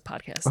will on this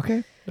podcast.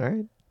 Okay, all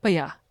right. But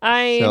yeah,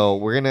 So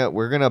we're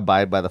gonna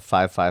abide by the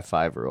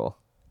 5'5" rule.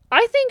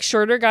 I think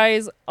shorter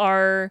guys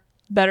are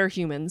better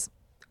humans.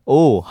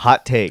 Oh,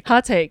 hot take.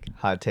 Hot take.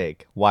 Hot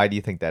take. Why do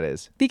you think that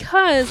is?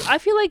 Because I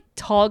feel like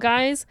tall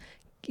guys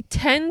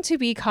tend to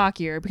be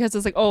cockier because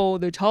it's like, oh,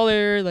 they're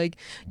taller, like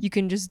you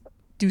can just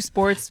do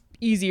sports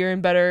easier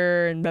and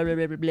better and blah blah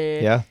blah blah blah.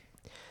 Yeah.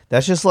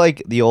 That's just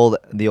like the old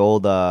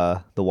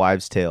the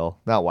wives' tale,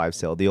 not wives'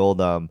 tale, the old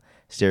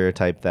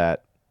stereotype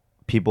that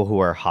people who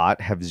are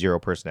hot have zero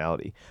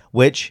personality,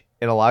 which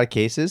in a lot of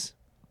cases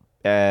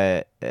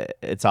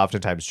it's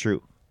oftentimes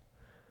true.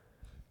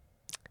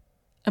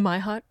 Am I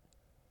hot?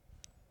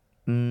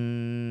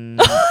 No,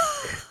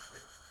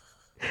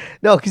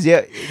 because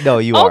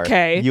you are.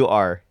 Okay. You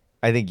are.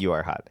 I think you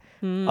are hot.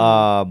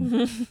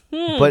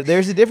 But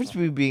there's a difference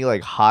between being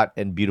like hot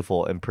and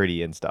beautiful and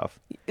pretty and stuff.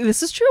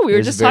 This is true. We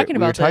were just talking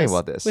about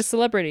this with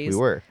celebrities. We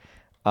were.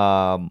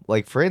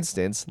 Like for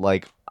instance,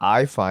 like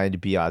I find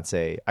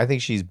Beyonce, I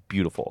think she's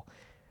beautiful.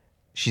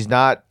 She's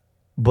not,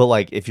 but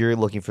like if you're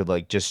looking for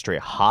like just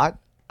straight hot,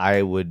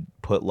 I would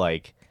put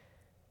like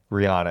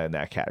Rihanna in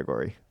that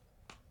category.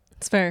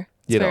 It's fair.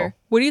 It's You fair. know.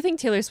 What do you think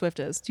Taylor Swift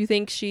is? Do you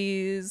think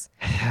she's...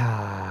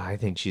 I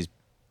think she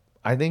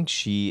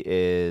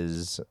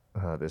is.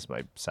 This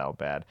might sound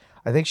bad.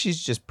 I think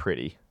she's just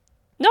pretty.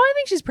 No, I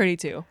think she's pretty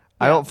too.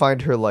 I don't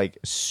find her like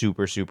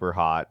super, super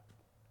hot.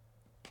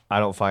 I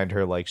don't find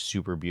her like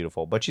super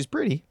beautiful, but she's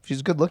pretty.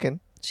 She's good looking.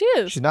 She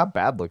is. She's not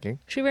bad looking.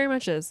 She very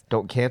much is.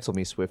 Don't cancel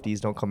me, Swifties.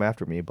 Don't come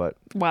after me, but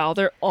Wow,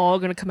 they're all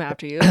going to come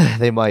after you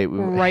they might.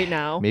 right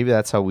now. Maybe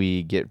that's how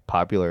we get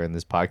popular in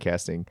this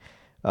podcasting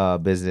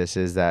business,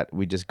 is that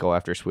we just go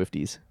after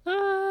Swifties. I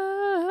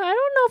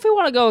don't know if we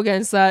want to go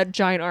against that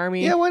giant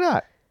army. Yeah, why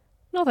not?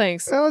 No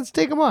thanks. Well, let's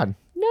take them on.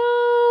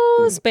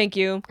 No, spank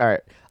you. All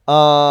right.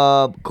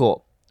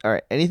 Cool. All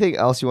right. Anything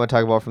else you want to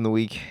talk about from the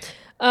week?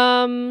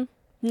 No.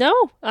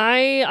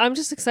 I'm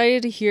just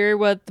excited to hear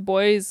what the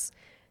boys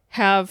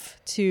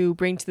have to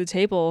bring to the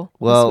table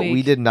Well, this week.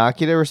 we did not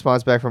get a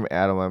response back from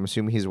Adam. I'm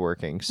assuming he's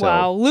working. So.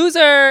 Wow,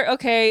 loser.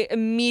 Okay,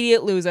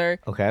 immediate loser.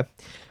 Okay.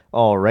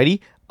 Alrighty.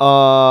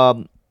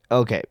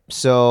 Okay.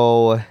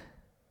 So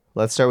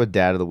let's start with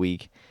dad of the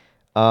week.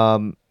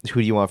 Who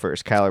do you want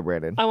first, Kyle or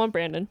Brandon? I want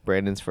Brandon.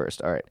 Brandon's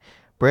first. All right.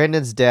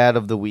 Brandon's dad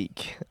of the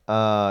week.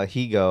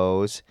 He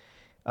goes,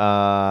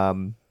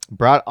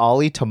 brought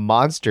Ollie to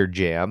Monster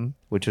Jam,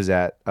 which was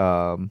at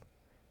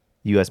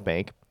U.S.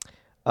 Bank.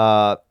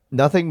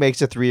 Nothing makes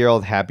a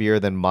 3-year-old happier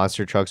than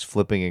monster trucks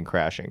flipping and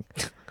crashing.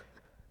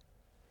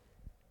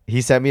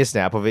 He sent me a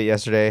snap of it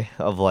yesterday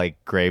of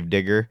like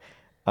Gravedigger.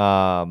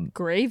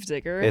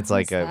 Gravedigger. It's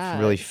like What's a that?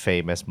 really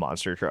famous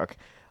monster truck.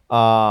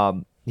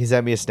 He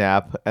sent me a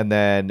snap, and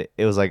then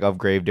it was like of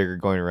Gravedigger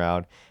going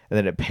around, and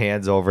then it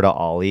pans over to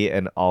Ollie,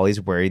 and Ollie's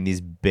wearing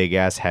these big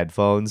ass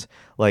headphones,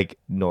 like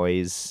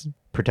noise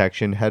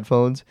protection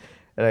headphones.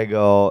 And I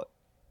go,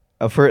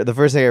 the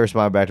first thing I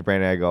responded back to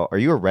Brandon, I go, "Are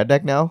you a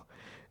redneck now?"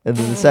 And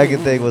then the second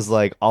thing was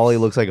like, Ollie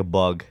looks like a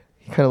bug.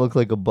 He kind of looked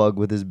like a bug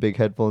with his big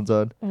headphones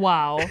on.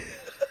 Wow.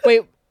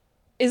 Wait,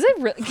 is it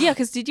really? Yeah,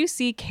 because did you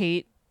see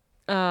Kate?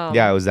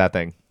 Yeah, it was that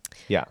thing.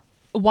 Yeah.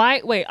 Why?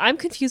 Wait, I'm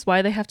confused.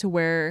 Why they have to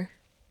wear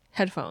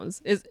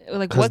headphones? Is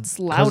like what's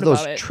loud those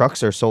about it?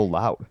 trucks are so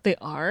loud. They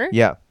are.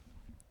 Yeah.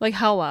 Like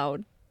how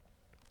loud?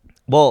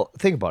 Well,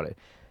 think about it.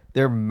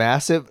 They're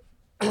massive.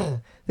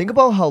 Think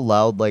about how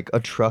loud like a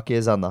truck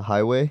is on the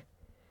highway.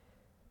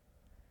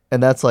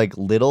 And that's like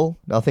little.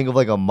 Now think of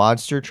like a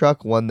monster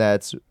truck, one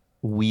that's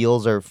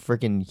wheels are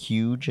freaking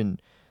huge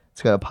and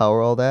it's got to power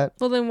all that.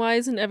 Well, then why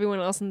isn't everyone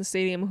else in the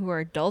stadium who are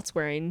adults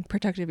wearing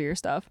protective ear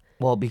stuff?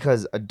 Well,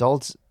 because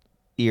adults'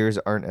 ears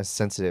aren't as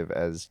sensitive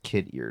as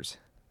kid ears.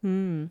 You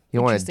don't want to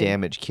Interesting.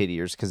 damage kid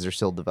ears because they're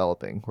still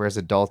developing, whereas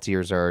adults'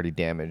 ears are already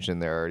damaged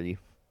and they're already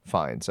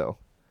fine. So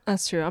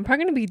That's true. I'm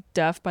probably gonna be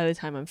deaf by the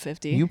time I'm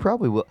 50. you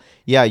probably will.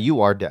 Yeah,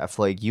 you are deaf.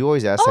 Like you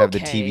always ask to have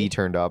the Okay. TV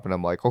turned up, and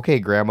I'm like, okay,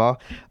 Grandma.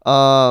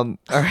 All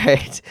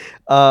right.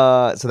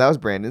 So that was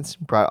Brandon's.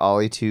 Brought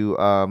Ollie to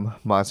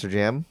Monster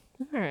Jam,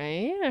 All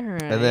right.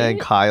 and then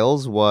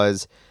Kyle's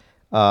was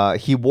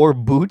he wore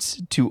boots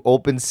to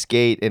open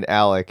skate in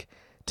Alec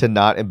to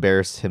not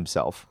embarrass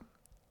himself.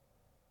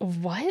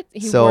 What?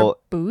 He So, wore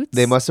boots?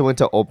 They must have went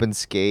to open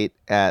skate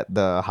at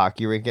the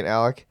hockey rink in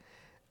Alec,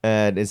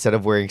 and instead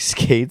of wearing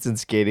skates and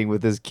skating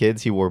with his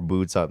kids, he wore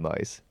boots on the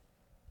ice.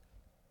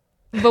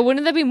 But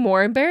wouldn't that be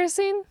more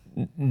embarrassing?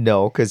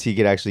 No, because he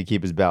could actually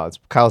keep his balance.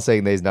 Kyle's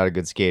saying that he's not a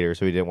good skater,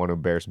 so he didn't want to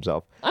embarrass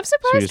himself. I'm So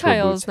surprised just wore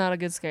Kyle's boots. not a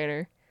good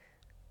skater.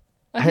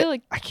 I feel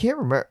like I can't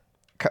remember.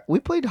 We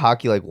played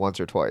hockey like once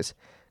or twice.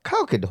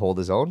 Kyle could hold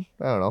his own.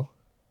 I don't know.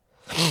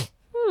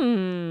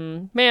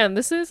 man,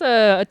 this is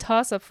a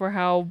toss up for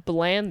how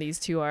bland these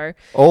two are.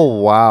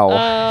 Oh wow!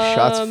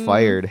 Shots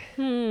fired.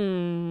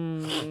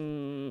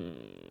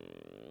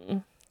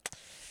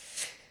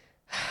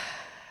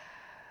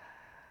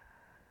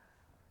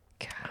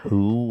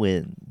 Who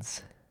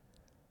wins?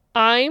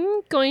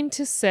 I'm going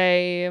to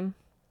say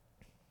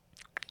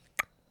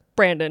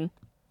Brandon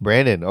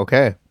Brandon.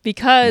 Okay.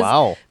 because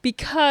Wow.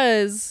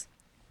 because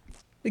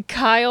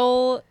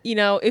Kyle, you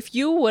know, if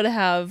you would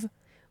have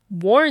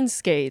worn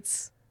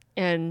skates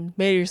and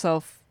made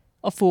yourself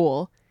a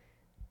fool,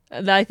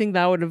 I think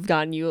that would have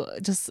gotten you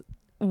just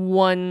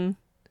one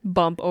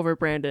bump over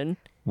Brandon.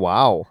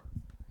 Wow.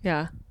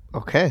 Yeah.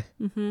 Okay.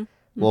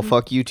 Well,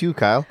 fuck you too,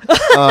 Kyle.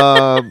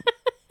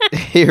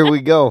 Here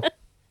we go.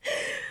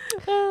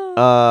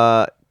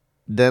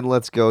 Then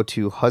let's go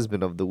to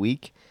husband of the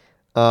week.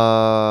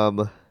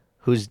 What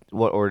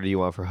order do you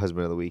want for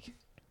husband of the week?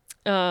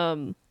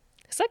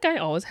 Has that guy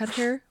always had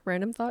hair?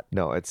 Random thought.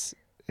 No, it's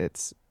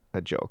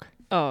a joke.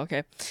 Oh,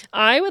 okay.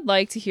 I would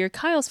like to hear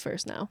Kyle's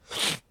first now.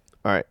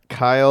 All right,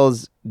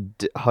 Kyle's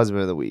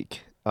husband of the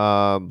week.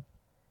 This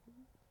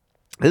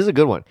is a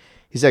good one.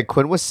 He said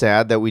Quinn was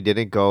sad that we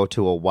didn't go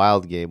to a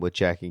Wild game with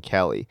Jack and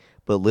Kelly,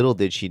 but little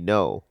did she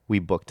know we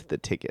booked the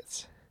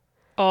tickets.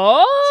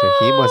 Oh,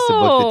 So he must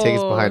have booked the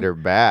tickets behind her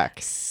back.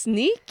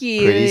 Sneaky.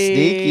 Pretty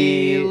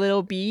sneaky.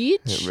 Little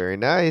beach. Very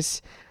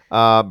nice.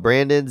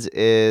 Brandon's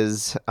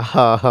is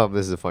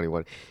this is a funny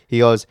one. He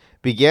goes,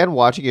 began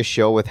watching a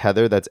show with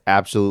Heather that's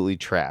absolutely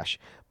trash,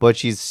 but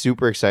she's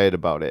super excited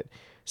about it.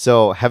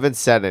 So haven't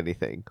said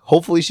anything.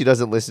 Hopefully she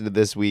doesn't listen to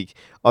this week.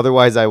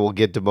 Otherwise I will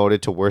get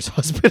demoted to worst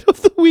husband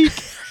of the week.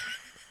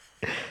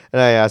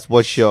 And I asked,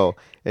 what show?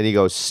 And he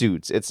goes,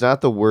 Suits. It's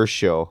not the worst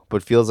show,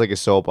 but feels like a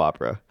soap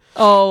opera.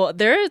 Oh,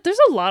 there's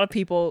a lot of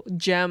people.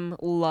 Jem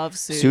loves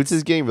Suits. Suits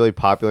is getting really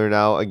popular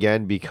now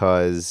again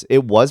because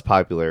it was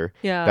popular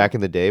Yeah. back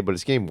in the day, but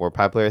it's getting more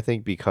popular, I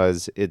think,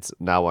 because it's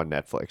now on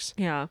Netflix.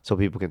 Yeah. So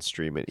people can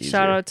stream it easier.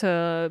 Shout out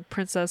to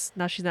Princess.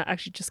 No, she's not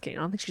actually just kidding.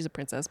 I don't think she's a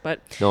princess, but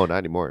No, not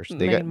anymore.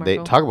 They Meghan got they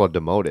Markle. talk about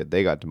demoted.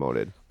 They got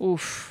demoted.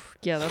 oof.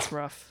 Yeah, that's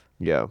rough.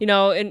 Yeah. You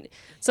know, and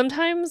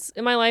sometimes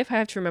in my life I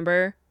have to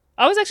remember.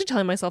 I was actually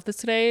telling myself this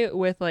today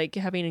with like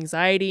having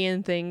anxiety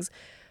and things.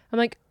 I'm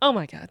like, oh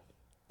my God.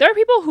 There are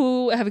people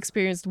who have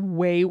experienced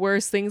way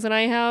worse things than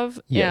I have.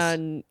 Yes.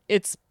 And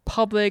it's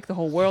public. The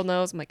whole world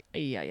knows. I'm like,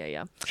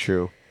 yeah.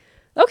 True.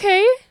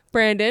 Okay,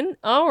 Brandon.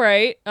 All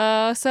right.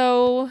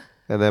 So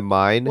And then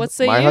mine. What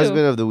say my you?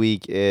 husband of the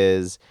week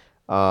is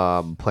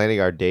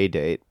planning our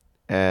date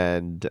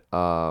and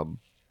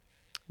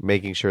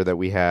making sure that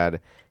we had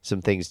some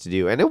things to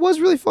do. And it was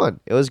really fun.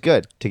 It was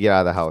good to get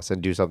out of the house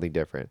and do something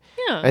different.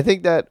 yeah. I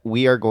think that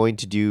we are going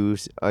to do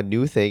a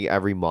new thing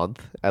every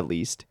month at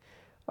least.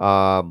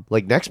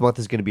 Like next month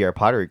is going to be our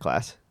pottery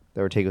class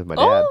that we're taking with my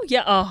dad. Oh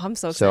yeah. Oh, I'm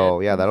so excited. So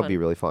yeah, that'll be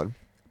really fun.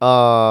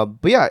 But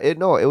yeah, it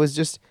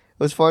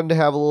was fun to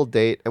have a little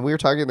date, and we were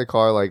talking in the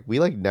car like we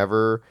like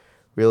never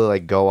really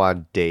like go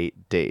on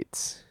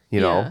dates,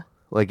 you know? Yeah.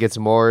 Like it's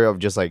more of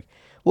just like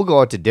We'll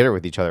go out to dinner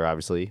with each other,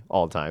 obviously,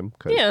 all the time.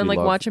 'Cause Yeah, and we like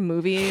love- watch a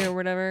movie or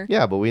whatever.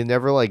 Yeah, but we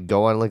never like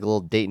go on like a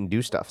little date and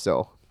do stuff.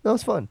 So that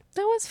was fun.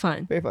 That was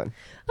fun. Very fun.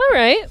 All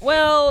right.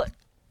 Well,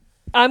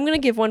 I'm going to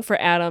give one for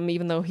Adam,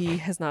 even though he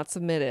has not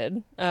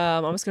submitted.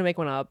 I'm just going to make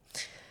one up.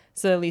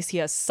 So at least he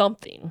has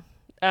something.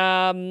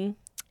 Adam,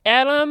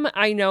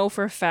 I know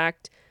for a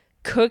fact,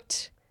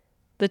 cooked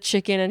the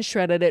chicken and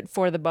shredded it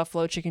for the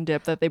buffalo chicken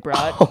dip that they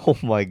brought. Oh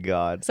my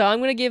god. So I'm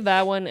going to give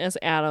that one as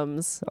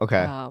Adam's.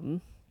 Okay.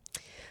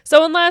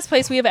 So in last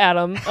place, we have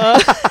Adam.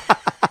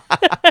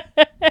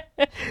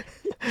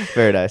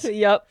 Very nice.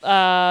 Yep.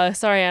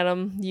 Sorry,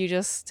 Adam.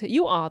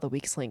 You are the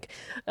weak link.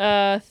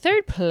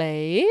 Third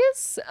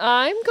place,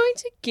 I'm going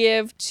to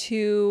give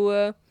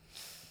to.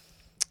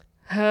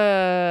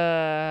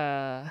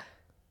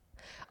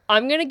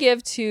 I'm gonna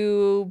give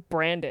to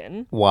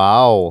Brandon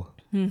Wow.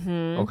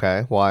 Mm-hmm.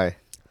 Okay. Why?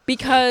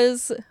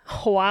 because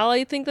while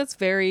I think that's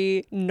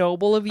very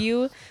noble of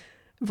you,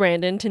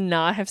 Brandon, to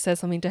not have said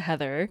something to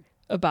Heather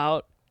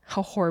about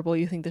how horrible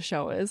you think the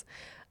show is,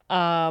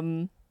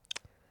 I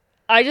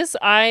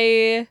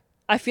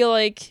feel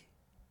like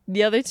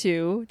the other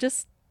two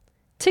just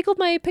tickled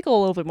my pickle a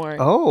little bit more.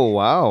 Oh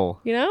wow.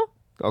 You know?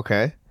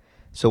 Okay.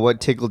 So what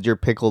tickled your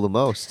pickle the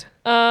most?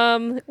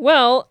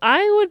 Well,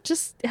 I would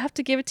just have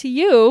to give it to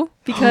you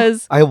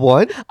because I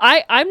won?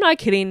 I'm not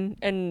kidding,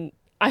 and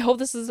I hope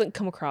this doesn't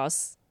come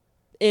across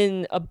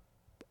in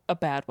a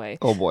bad way.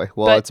 Oh boy.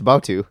 Well, But- it's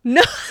about to.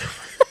 No.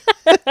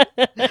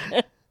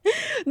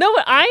 No,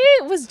 but I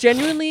was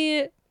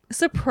genuinely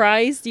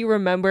surprised you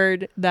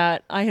remembered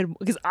that I had,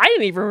 because I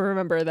didn't even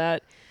remember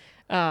that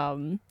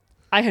I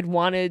had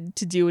wanted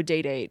to do a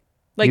date.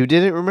 Like, You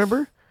didn't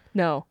remember?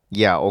 no.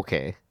 Yeah,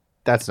 okay.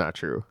 That's not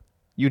true.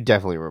 You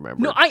definitely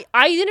remember. No, I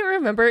didn't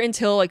remember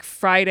until like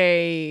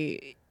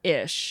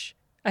Friday-ish,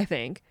 I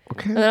think.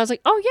 Okay. And then I was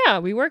like, oh yeah,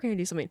 we were going to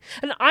do something.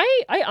 And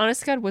I honest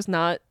to God was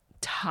not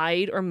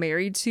tied or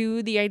married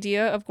to the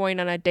idea of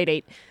going on a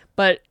date.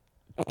 But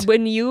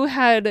when you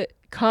had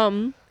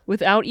come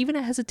without even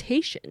a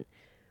hesitation,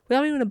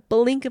 without even a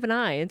blink of an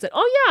eye, and said,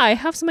 oh yeah, I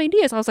have some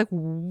ideas, I was like,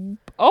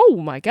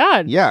 oh my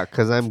God. Yeah,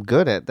 because I'm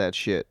good at that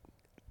shit.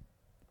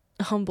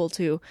 Humble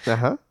too.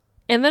 Uh-huh.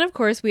 And then of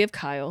course we have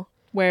Kyle,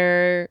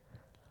 where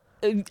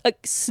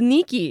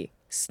sneaky.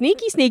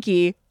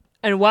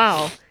 And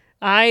wow,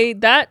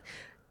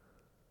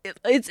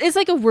 it's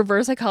like a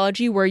reverse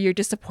psychology where you're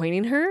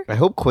disappointing her. I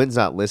hope Quinn's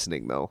not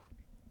listening, though.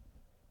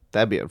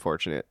 That'd be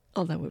unfortunate.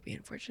 Oh, that would be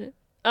unfortunate.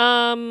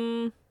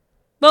 Well,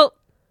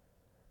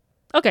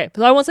 okay,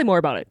 but I won't say more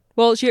about it.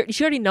 Well, she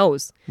already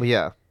knows. Well,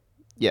 yeah.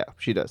 Yeah,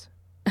 she does.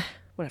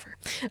 Whatever.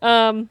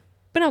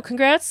 But no,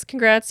 congrats,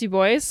 you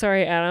boys.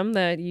 Sorry, Adam,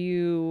 that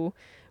you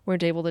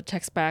weren't able to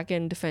text back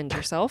and defend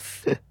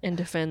yourself and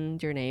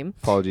defend your name.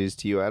 Apologies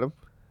to you, Adam.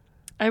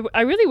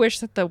 I really wish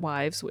that the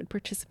wives would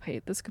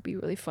participate. This could be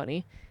really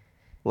funny.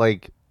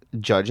 Like,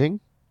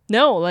 judging?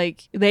 No,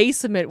 like they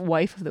submit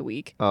wife of the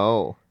week.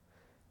 Oh.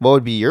 What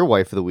would be your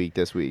wife of the week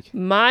this week?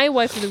 My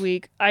wife of the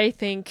week, I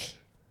think,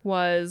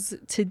 was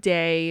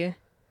today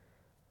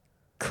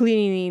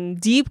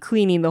deep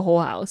cleaning the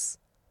whole house.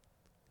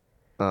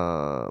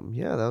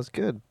 Yeah, that was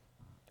good.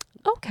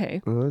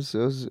 Okay. It was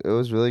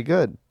really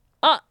good.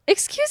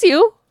 Excuse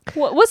you.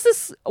 What's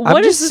this?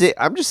 What is this?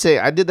 I'm just saying,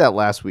 I did that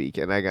last week,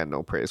 and I got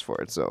no praise for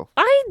it, so.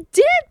 I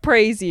did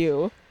praise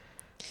you.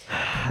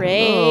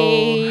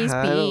 Praise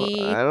I be.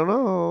 don't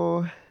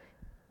know.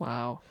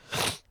 Wow.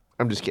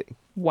 I'm just kidding.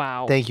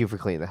 Wow. Thank you for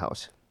cleaning the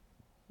house.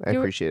 I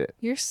appreciate it.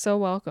 You're so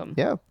welcome.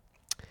 Yeah.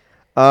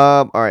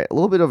 All right, a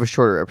little bit of a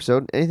shorter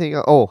episode. Anything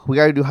else? Oh, we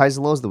got to do highs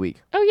and lows of the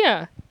week. Oh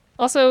yeah.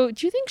 Also,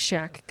 do you think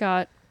Shaq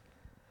got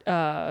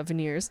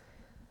veneers?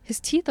 His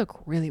teeth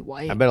look really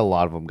white. I bet a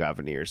lot of them got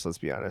veneers, let's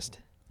be honest.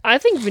 I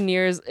think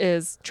veneers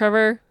is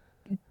Trevor.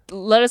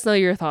 Let us know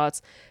your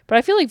thoughts. But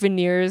I feel like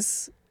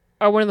veneers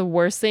are one of the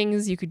worst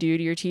things you could do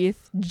to your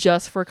teeth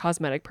just for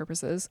cosmetic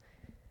purposes.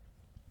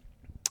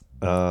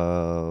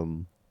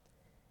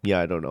 Yeah,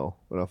 I don't know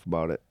enough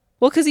about it.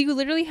 Well, because you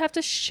literally have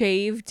to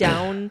shave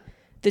down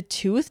the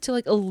tooth to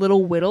like a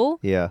little whittle.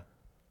 Yeah.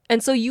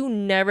 And so you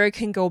never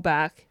can go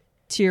back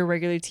to your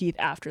regular teeth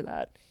after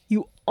that.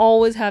 You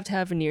always have to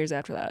have veneers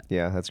after that.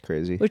 Yeah, that's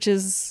crazy. Which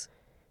is,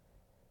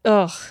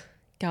 ugh,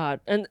 God.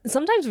 And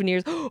sometimes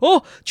veneers,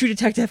 oh, True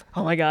Detective.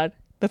 Oh my God.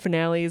 The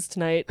finale is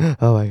tonight.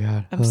 Oh my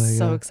god. I'm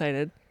so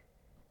excited.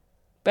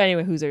 But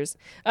anyway, Hoosers.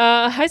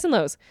 Highs and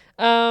lows.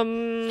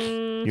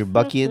 You're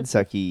Bucky and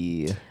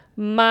Sucky.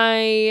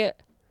 My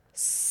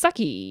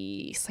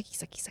sucky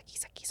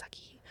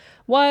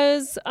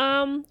was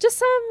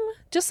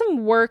just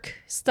some work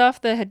stuff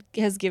that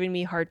has given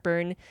me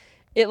heartburn.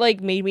 It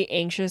like made me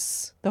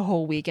anxious the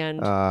whole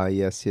weekend.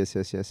 Yes.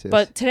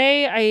 But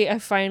today I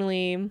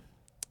finally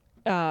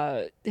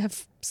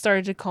have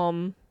started to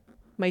calm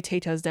my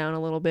tatas down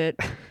a little bit.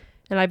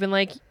 And I've been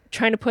like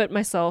trying to put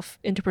myself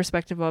into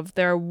perspective of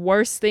there are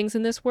worse things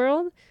in this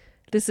world.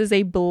 This is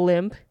a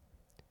blimp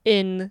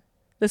in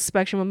the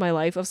spectrum of my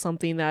life of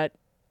something that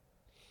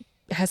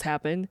has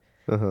happened.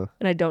 Uh-huh.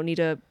 And I don't need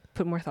to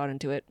put more thought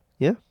into it.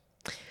 Yeah.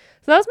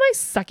 So that was my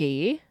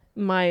sucky.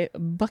 My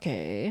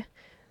bucky,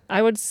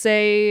 I would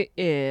say,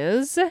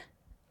 is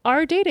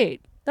our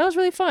date. That was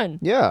really fun.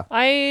 Yeah.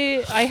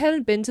 I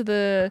hadn't been to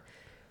the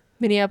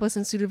Minneapolis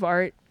Institute of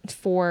Art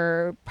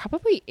for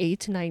probably 8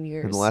 to 9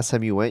 years. And the last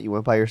time you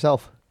went by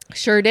yourself.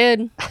 Sure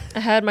did. I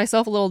had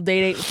myself a little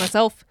date with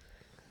myself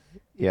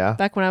Yeah.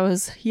 back when I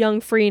was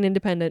young, free, and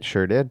independent.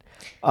 Sure did.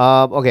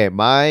 Okay,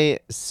 my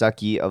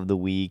sucky of the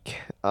week.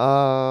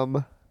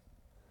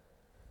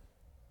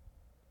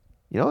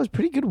 It was a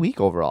pretty good week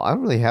overall. I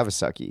don't really have a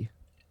sucky.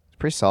 It's a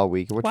pretty solid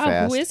week. It went Wow,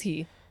 fast. who is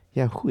he?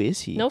 Yeah, who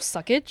is he? No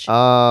suckage?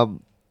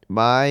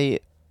 My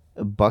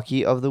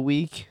Bucky of the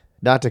week.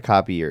 Not to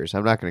copy yours.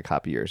 I'm not going to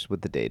copy yours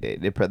with the date.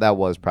 That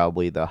was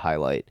probably the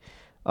highlight.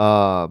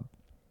 But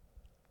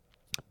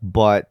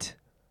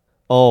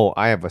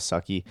I have a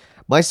sucky.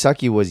 My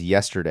sucky was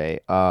yesterday.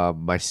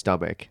 My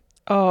stomach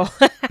Oh.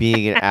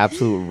 being an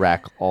absolute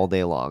wreck all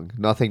day long.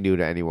 Nothing new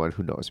to anyone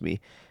who knows me.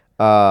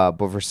 But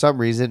for some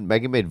reason,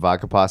 Megan made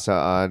vodka pasta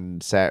on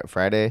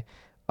Friday,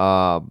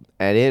 and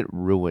it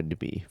ruined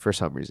me for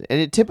some reason. And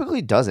it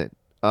typically doesn't.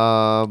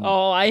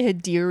 I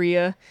had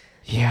diarrhea.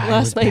 Yeah,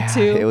 Last night, bad.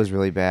 too. It was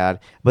really bad.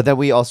 But then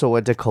we also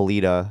went to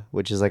Colita,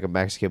 which is like a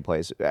Mexican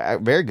place.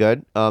 Very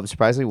good.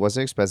 Surprisingly,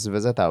 wasn't expensive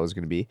as I thought it was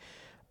going to be.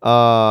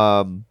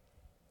 But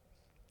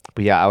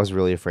yeah, I was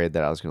really afraid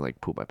that I was going to like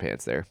poop my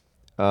pants there.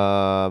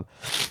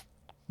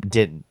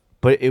 Didn't.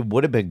 But it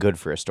would have been good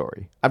for a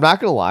story. I'm not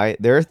gonna lie.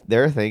 There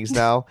are things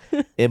now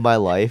in my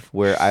life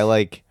where I'm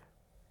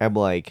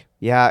like,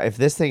 yeah, if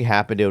this thing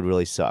happened, it would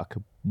really suck,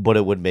 but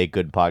it would make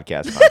good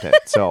podcast content.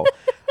 So,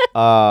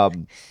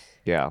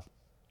 yeah.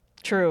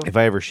 True. If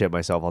I ever shit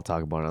myself, I'll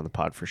talk about it on the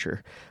pod for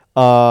sure.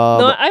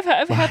 No, I've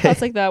had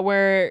thoughts like that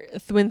where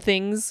when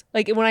things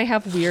like when I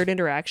have weird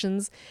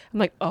interactions, I'm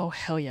like, oh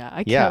hell yeah,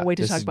 I can't wait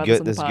to talk about this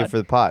on the This is pod. good for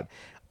the pod.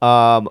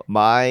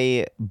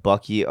 My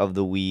Bucky of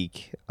the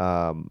week.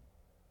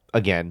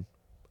 Again,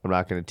 I'm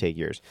not going to take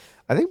yours.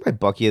 I think my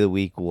Bucky of the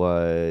week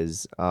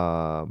was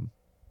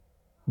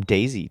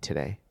Daisy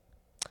today.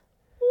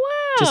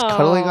 Wow. Just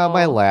cuddling on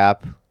my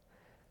lap.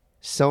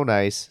 So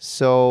nice.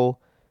 So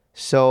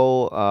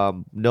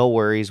no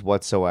worries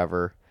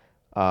whatsoever.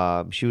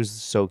 She was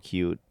so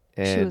cute.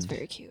 And She was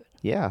very cute.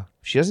 yeah,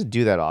 she doesn't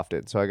do that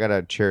often. So I got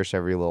to cherish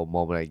every little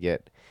moment I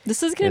get.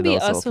 This is gonna in be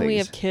those us little when we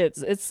things. have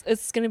kids.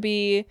 It's gonna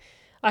be.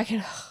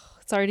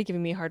 It's already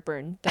giving me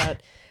heartburn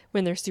that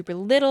when they're super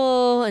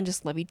little and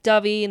just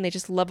lovey-dovey and they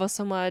just love us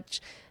so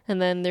much,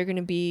 and then they're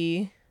gonna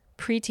be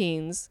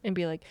preteens and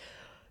be like,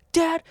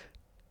 "Dad,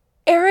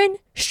 Aaron,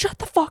 shut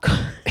the fuck up."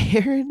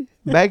 Aaron,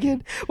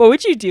 Megan. What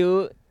would you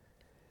do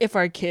if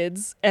our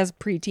kids, as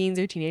preteens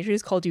or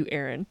teenagers, called you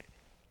Aaron?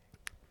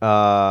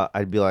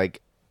 I'd be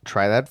like,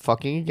 try that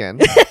fucking again.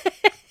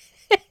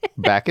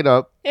 Back it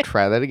up.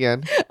 Try that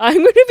again. I'm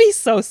gonna be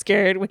so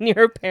scared when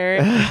you're a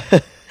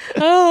parent.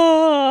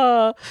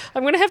 Oh,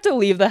 I'm gonna have to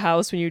leave the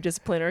house when you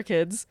discipline our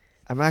kids.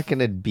 I'm not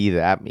gonna be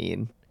that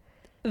mean.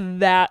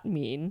 That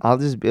mean.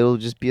 It'll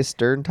just be a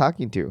stern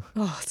talking to.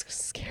 Oh, it's gonna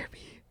scare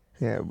me.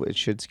 Yeah, but it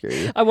should scare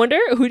you. I wonder,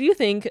 who do you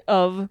think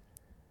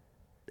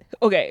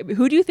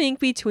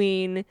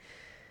between,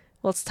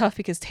 well, it's tough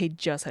because Tate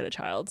just had a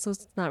child, so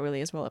it's not really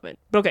as relevant.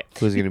 But okay,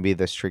 Who's gonna be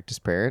the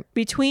strictest parent?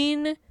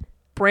 between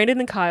Brandon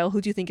and Kyle,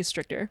 who do you think is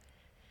stricter?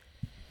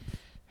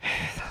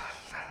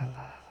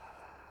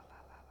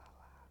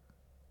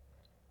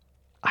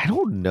 I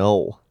don't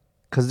know,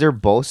 because they're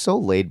both so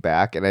laid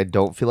back, and I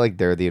don't feel like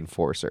they're the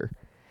enforcer.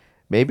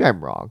 Maybe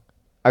I'm wrong.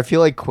 I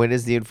feel like Quinn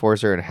is the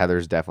enforcer, and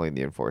Heather's definitely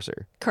the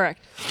enforcer.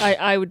 Correct.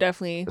 I would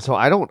definitely. So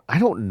I don't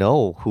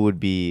know who would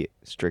be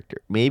stricter.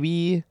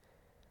 Maybe.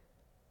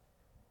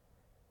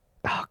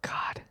 Oh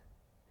God.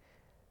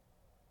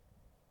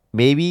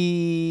 Maybe.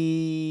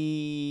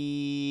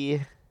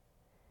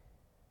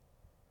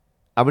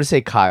 I'm gonna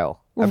say Kyle.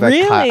 I bet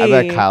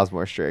Really? Kyle's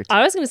more strict.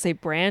 I was gonna say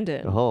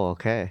Brandon. Oh,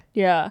 okay.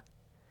 Yeah,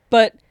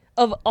 but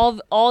of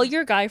all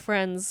your guy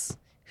friends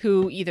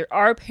who either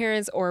are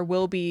parents or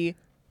will be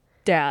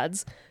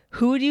dads,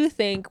 who do you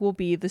think will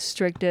be the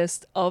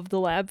strictest of the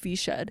Lab V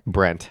Shed?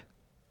 Brent.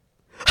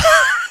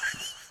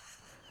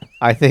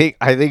 I think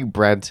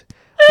Brent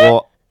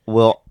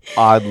will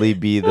oddly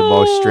be the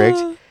most strict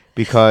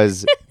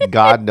because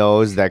God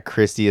knows that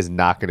Christy is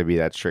not going to be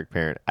that strict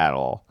parent at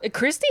all.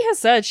 Christy has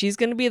said she's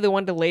going to be the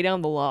one to lay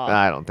down the law.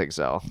 I don't think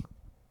so.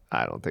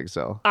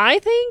 I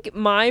think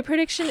my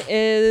prediction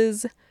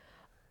is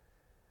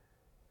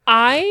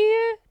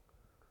I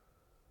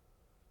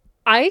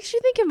actually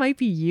think it might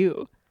be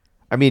you.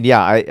 I mean,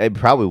 yeah, I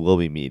probably will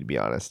be me, to be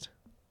honest.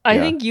 I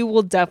Yeah. think you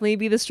will definitely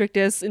be the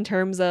strictest in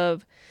terms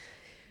of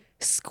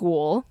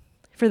school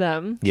for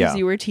them because Yeah.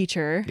 you were a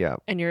teacher. Yeah.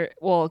 And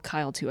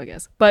Kyle too, I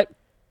guess. But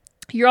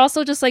you're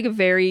also just like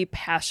very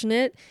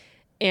passionate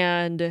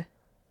and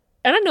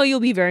I know you'll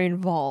be very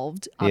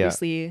involved,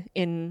 obviously,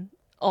 in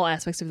all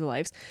aspects of their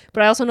lives.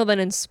 But I also know that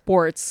in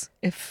sports,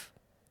 if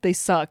they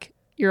suck,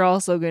 you're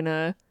also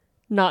gonna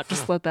not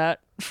just let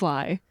that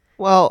fly.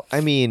 Well,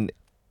 I mean,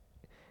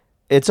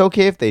 it's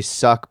okay if they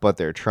suck, but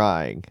they're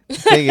trying.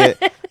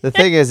 The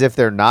thing is, if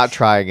they're not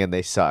trying and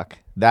they suck,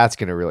 that's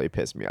gonna really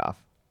piss me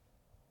off.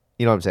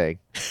 You know what I'm saying?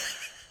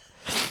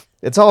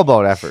 It's all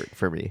about effort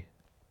for me.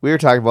 We were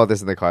talking about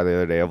this in the car the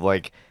other day of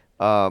like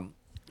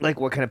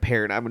what kind of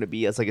parent I'm gonna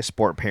be as like a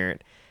sport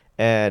parent,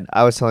 and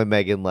I was telling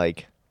Megan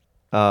like,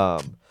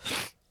 I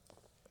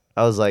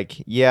was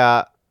like,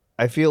 yeah,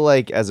 I feel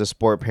like as a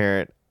sport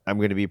parent, I'm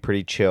gonna be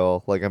pretty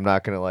chill. Like I'm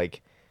not gonna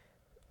like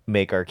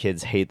make our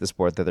kids hate the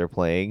sport that they're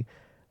playing.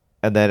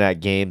 And then at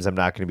games, I'm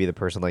not going to be the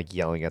person like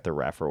yelling at the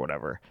ref or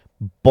whatever.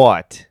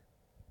 But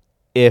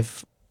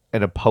if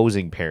an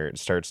opposing parent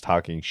starts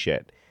talking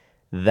shit,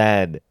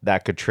 then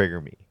that could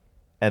trigger me.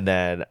 And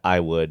then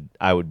I would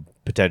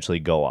potentially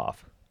go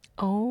off.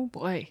 Oh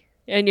boy.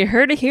 And you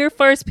heard it here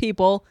first,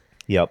 people.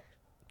 Yep.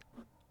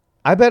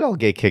 I bet I'll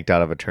get kicked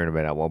out of a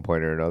tournament at one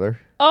point or another.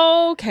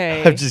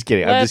 Okay. I'm just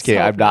kidding. I'm just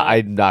kidding. I'm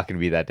not going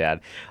to be that dad.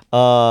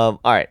 All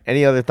right.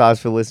 Any other thoughts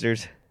for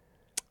listeners?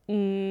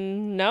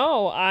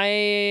 No,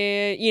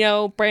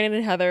 Brandon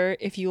and Heather,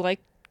 if you like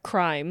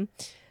crime,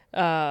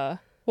 not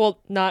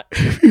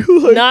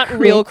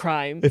real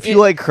crime. If you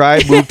like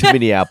crime, move to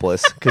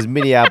Minneapolis because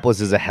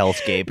Minneapolis is a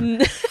hellscape.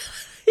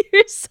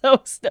 You're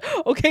so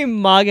okay,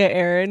 MAGA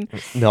Aaron.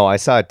 No, I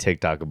saw a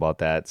TikTok about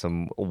that.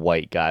 Some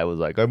white guy was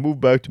like, I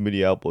moved back to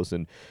Minneapolis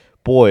and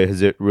boy,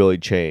 has it really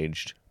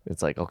changed.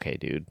 It's like, okay,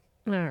 dude.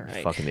 All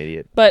right. Fucking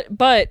idiot. But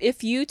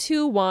if you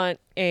two want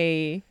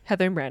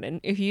Heather and Brandon,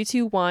 if you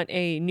two want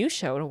a new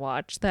show to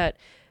watch that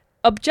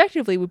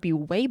objectively would be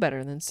way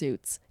better than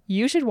Suits,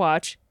 you should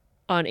watch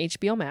on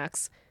HBO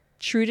Max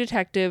True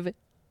Detective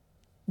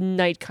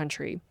Night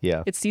Country.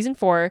 Yeah. It's season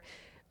 4.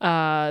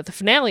 The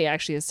finale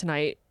actually is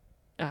tonight.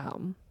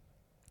 And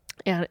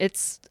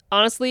it's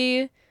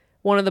honestly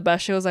one of the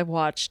best shows I've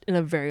watched in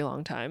a very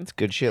long time. It's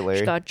good shit, Larry.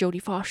 It's got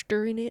Jodie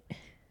Foster in it.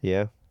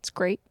 Yeah. It's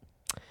great.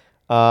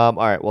 All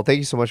right. Well, thank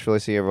you so much for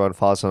listening, everyone.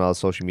 Follow us on all the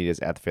social medias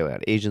at the Fairly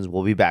Odd Asians.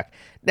 We'll be back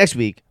next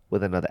week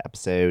with another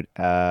episode.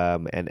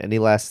 And any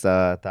last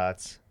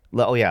thoughts?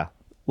 Oh yeah.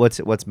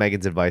 What's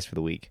Megan's advice for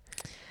the week?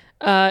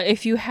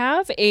 If you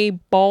have a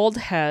bald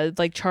head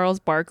like Charles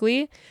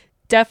Barkley,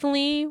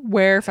 definitely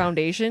wear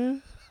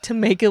foundation to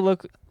make it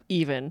look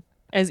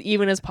as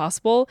even as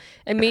possible,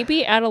 and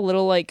maybe add a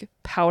little like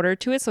powder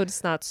to it so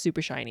it's not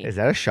super shiny. Is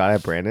that a shot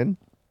at Brandon?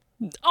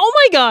 Oh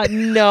my God,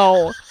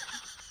 no.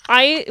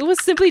 I was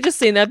simply just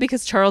saying that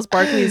because Charles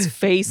Barkley's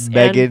face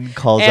Megan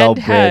calls and out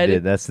head.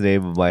 Brandon. That's the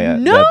name of my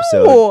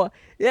episode.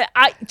 No,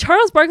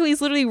 Charles Barkley is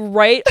literally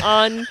right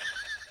on.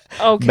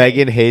 Okay,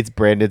 Megan hates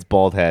Brandon's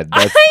bald head.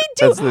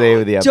 That's the name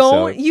of the episode.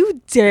 Don't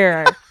you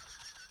dare,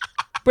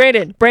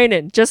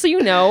 Brandon. Just so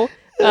you know,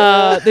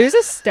 there's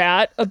a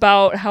stat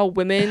about how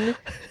women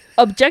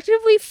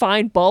objectively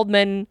find bald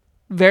men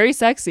very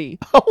sexy.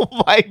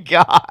 Oh my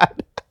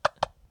God.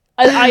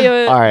 All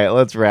right,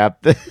 let's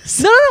wrap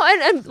this. No,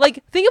 and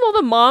like think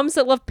about the moms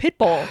that love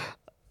Pitbull.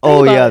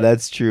 Oh yeah,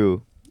 that's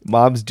true.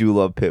 Moms do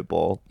love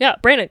Pitbull. Yeah,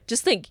 Brandon,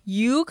 just think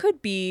you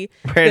could be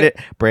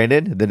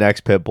Brandon, the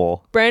next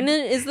Pitbull. Brandon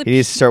is the. He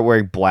needs to start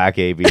wearing black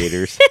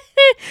aviators.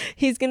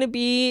 He's gonna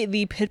be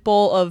the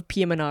Pitbull of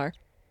PM&R.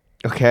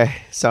 Okay,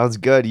 sounds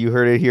good. You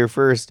heard it here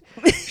first.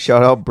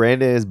 Shout out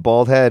Brandon and his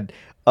bald head.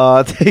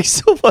 Thanks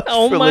so much for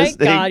listening. Oh my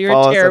God,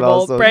 you're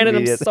terrible. Brandon,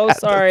 I'm so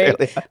sorry.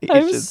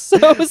 I'm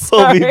so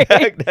sorry. We'll be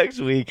back next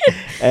week.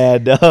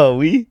 And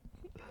we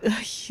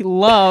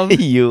love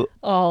you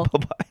all.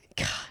 Bye-bye.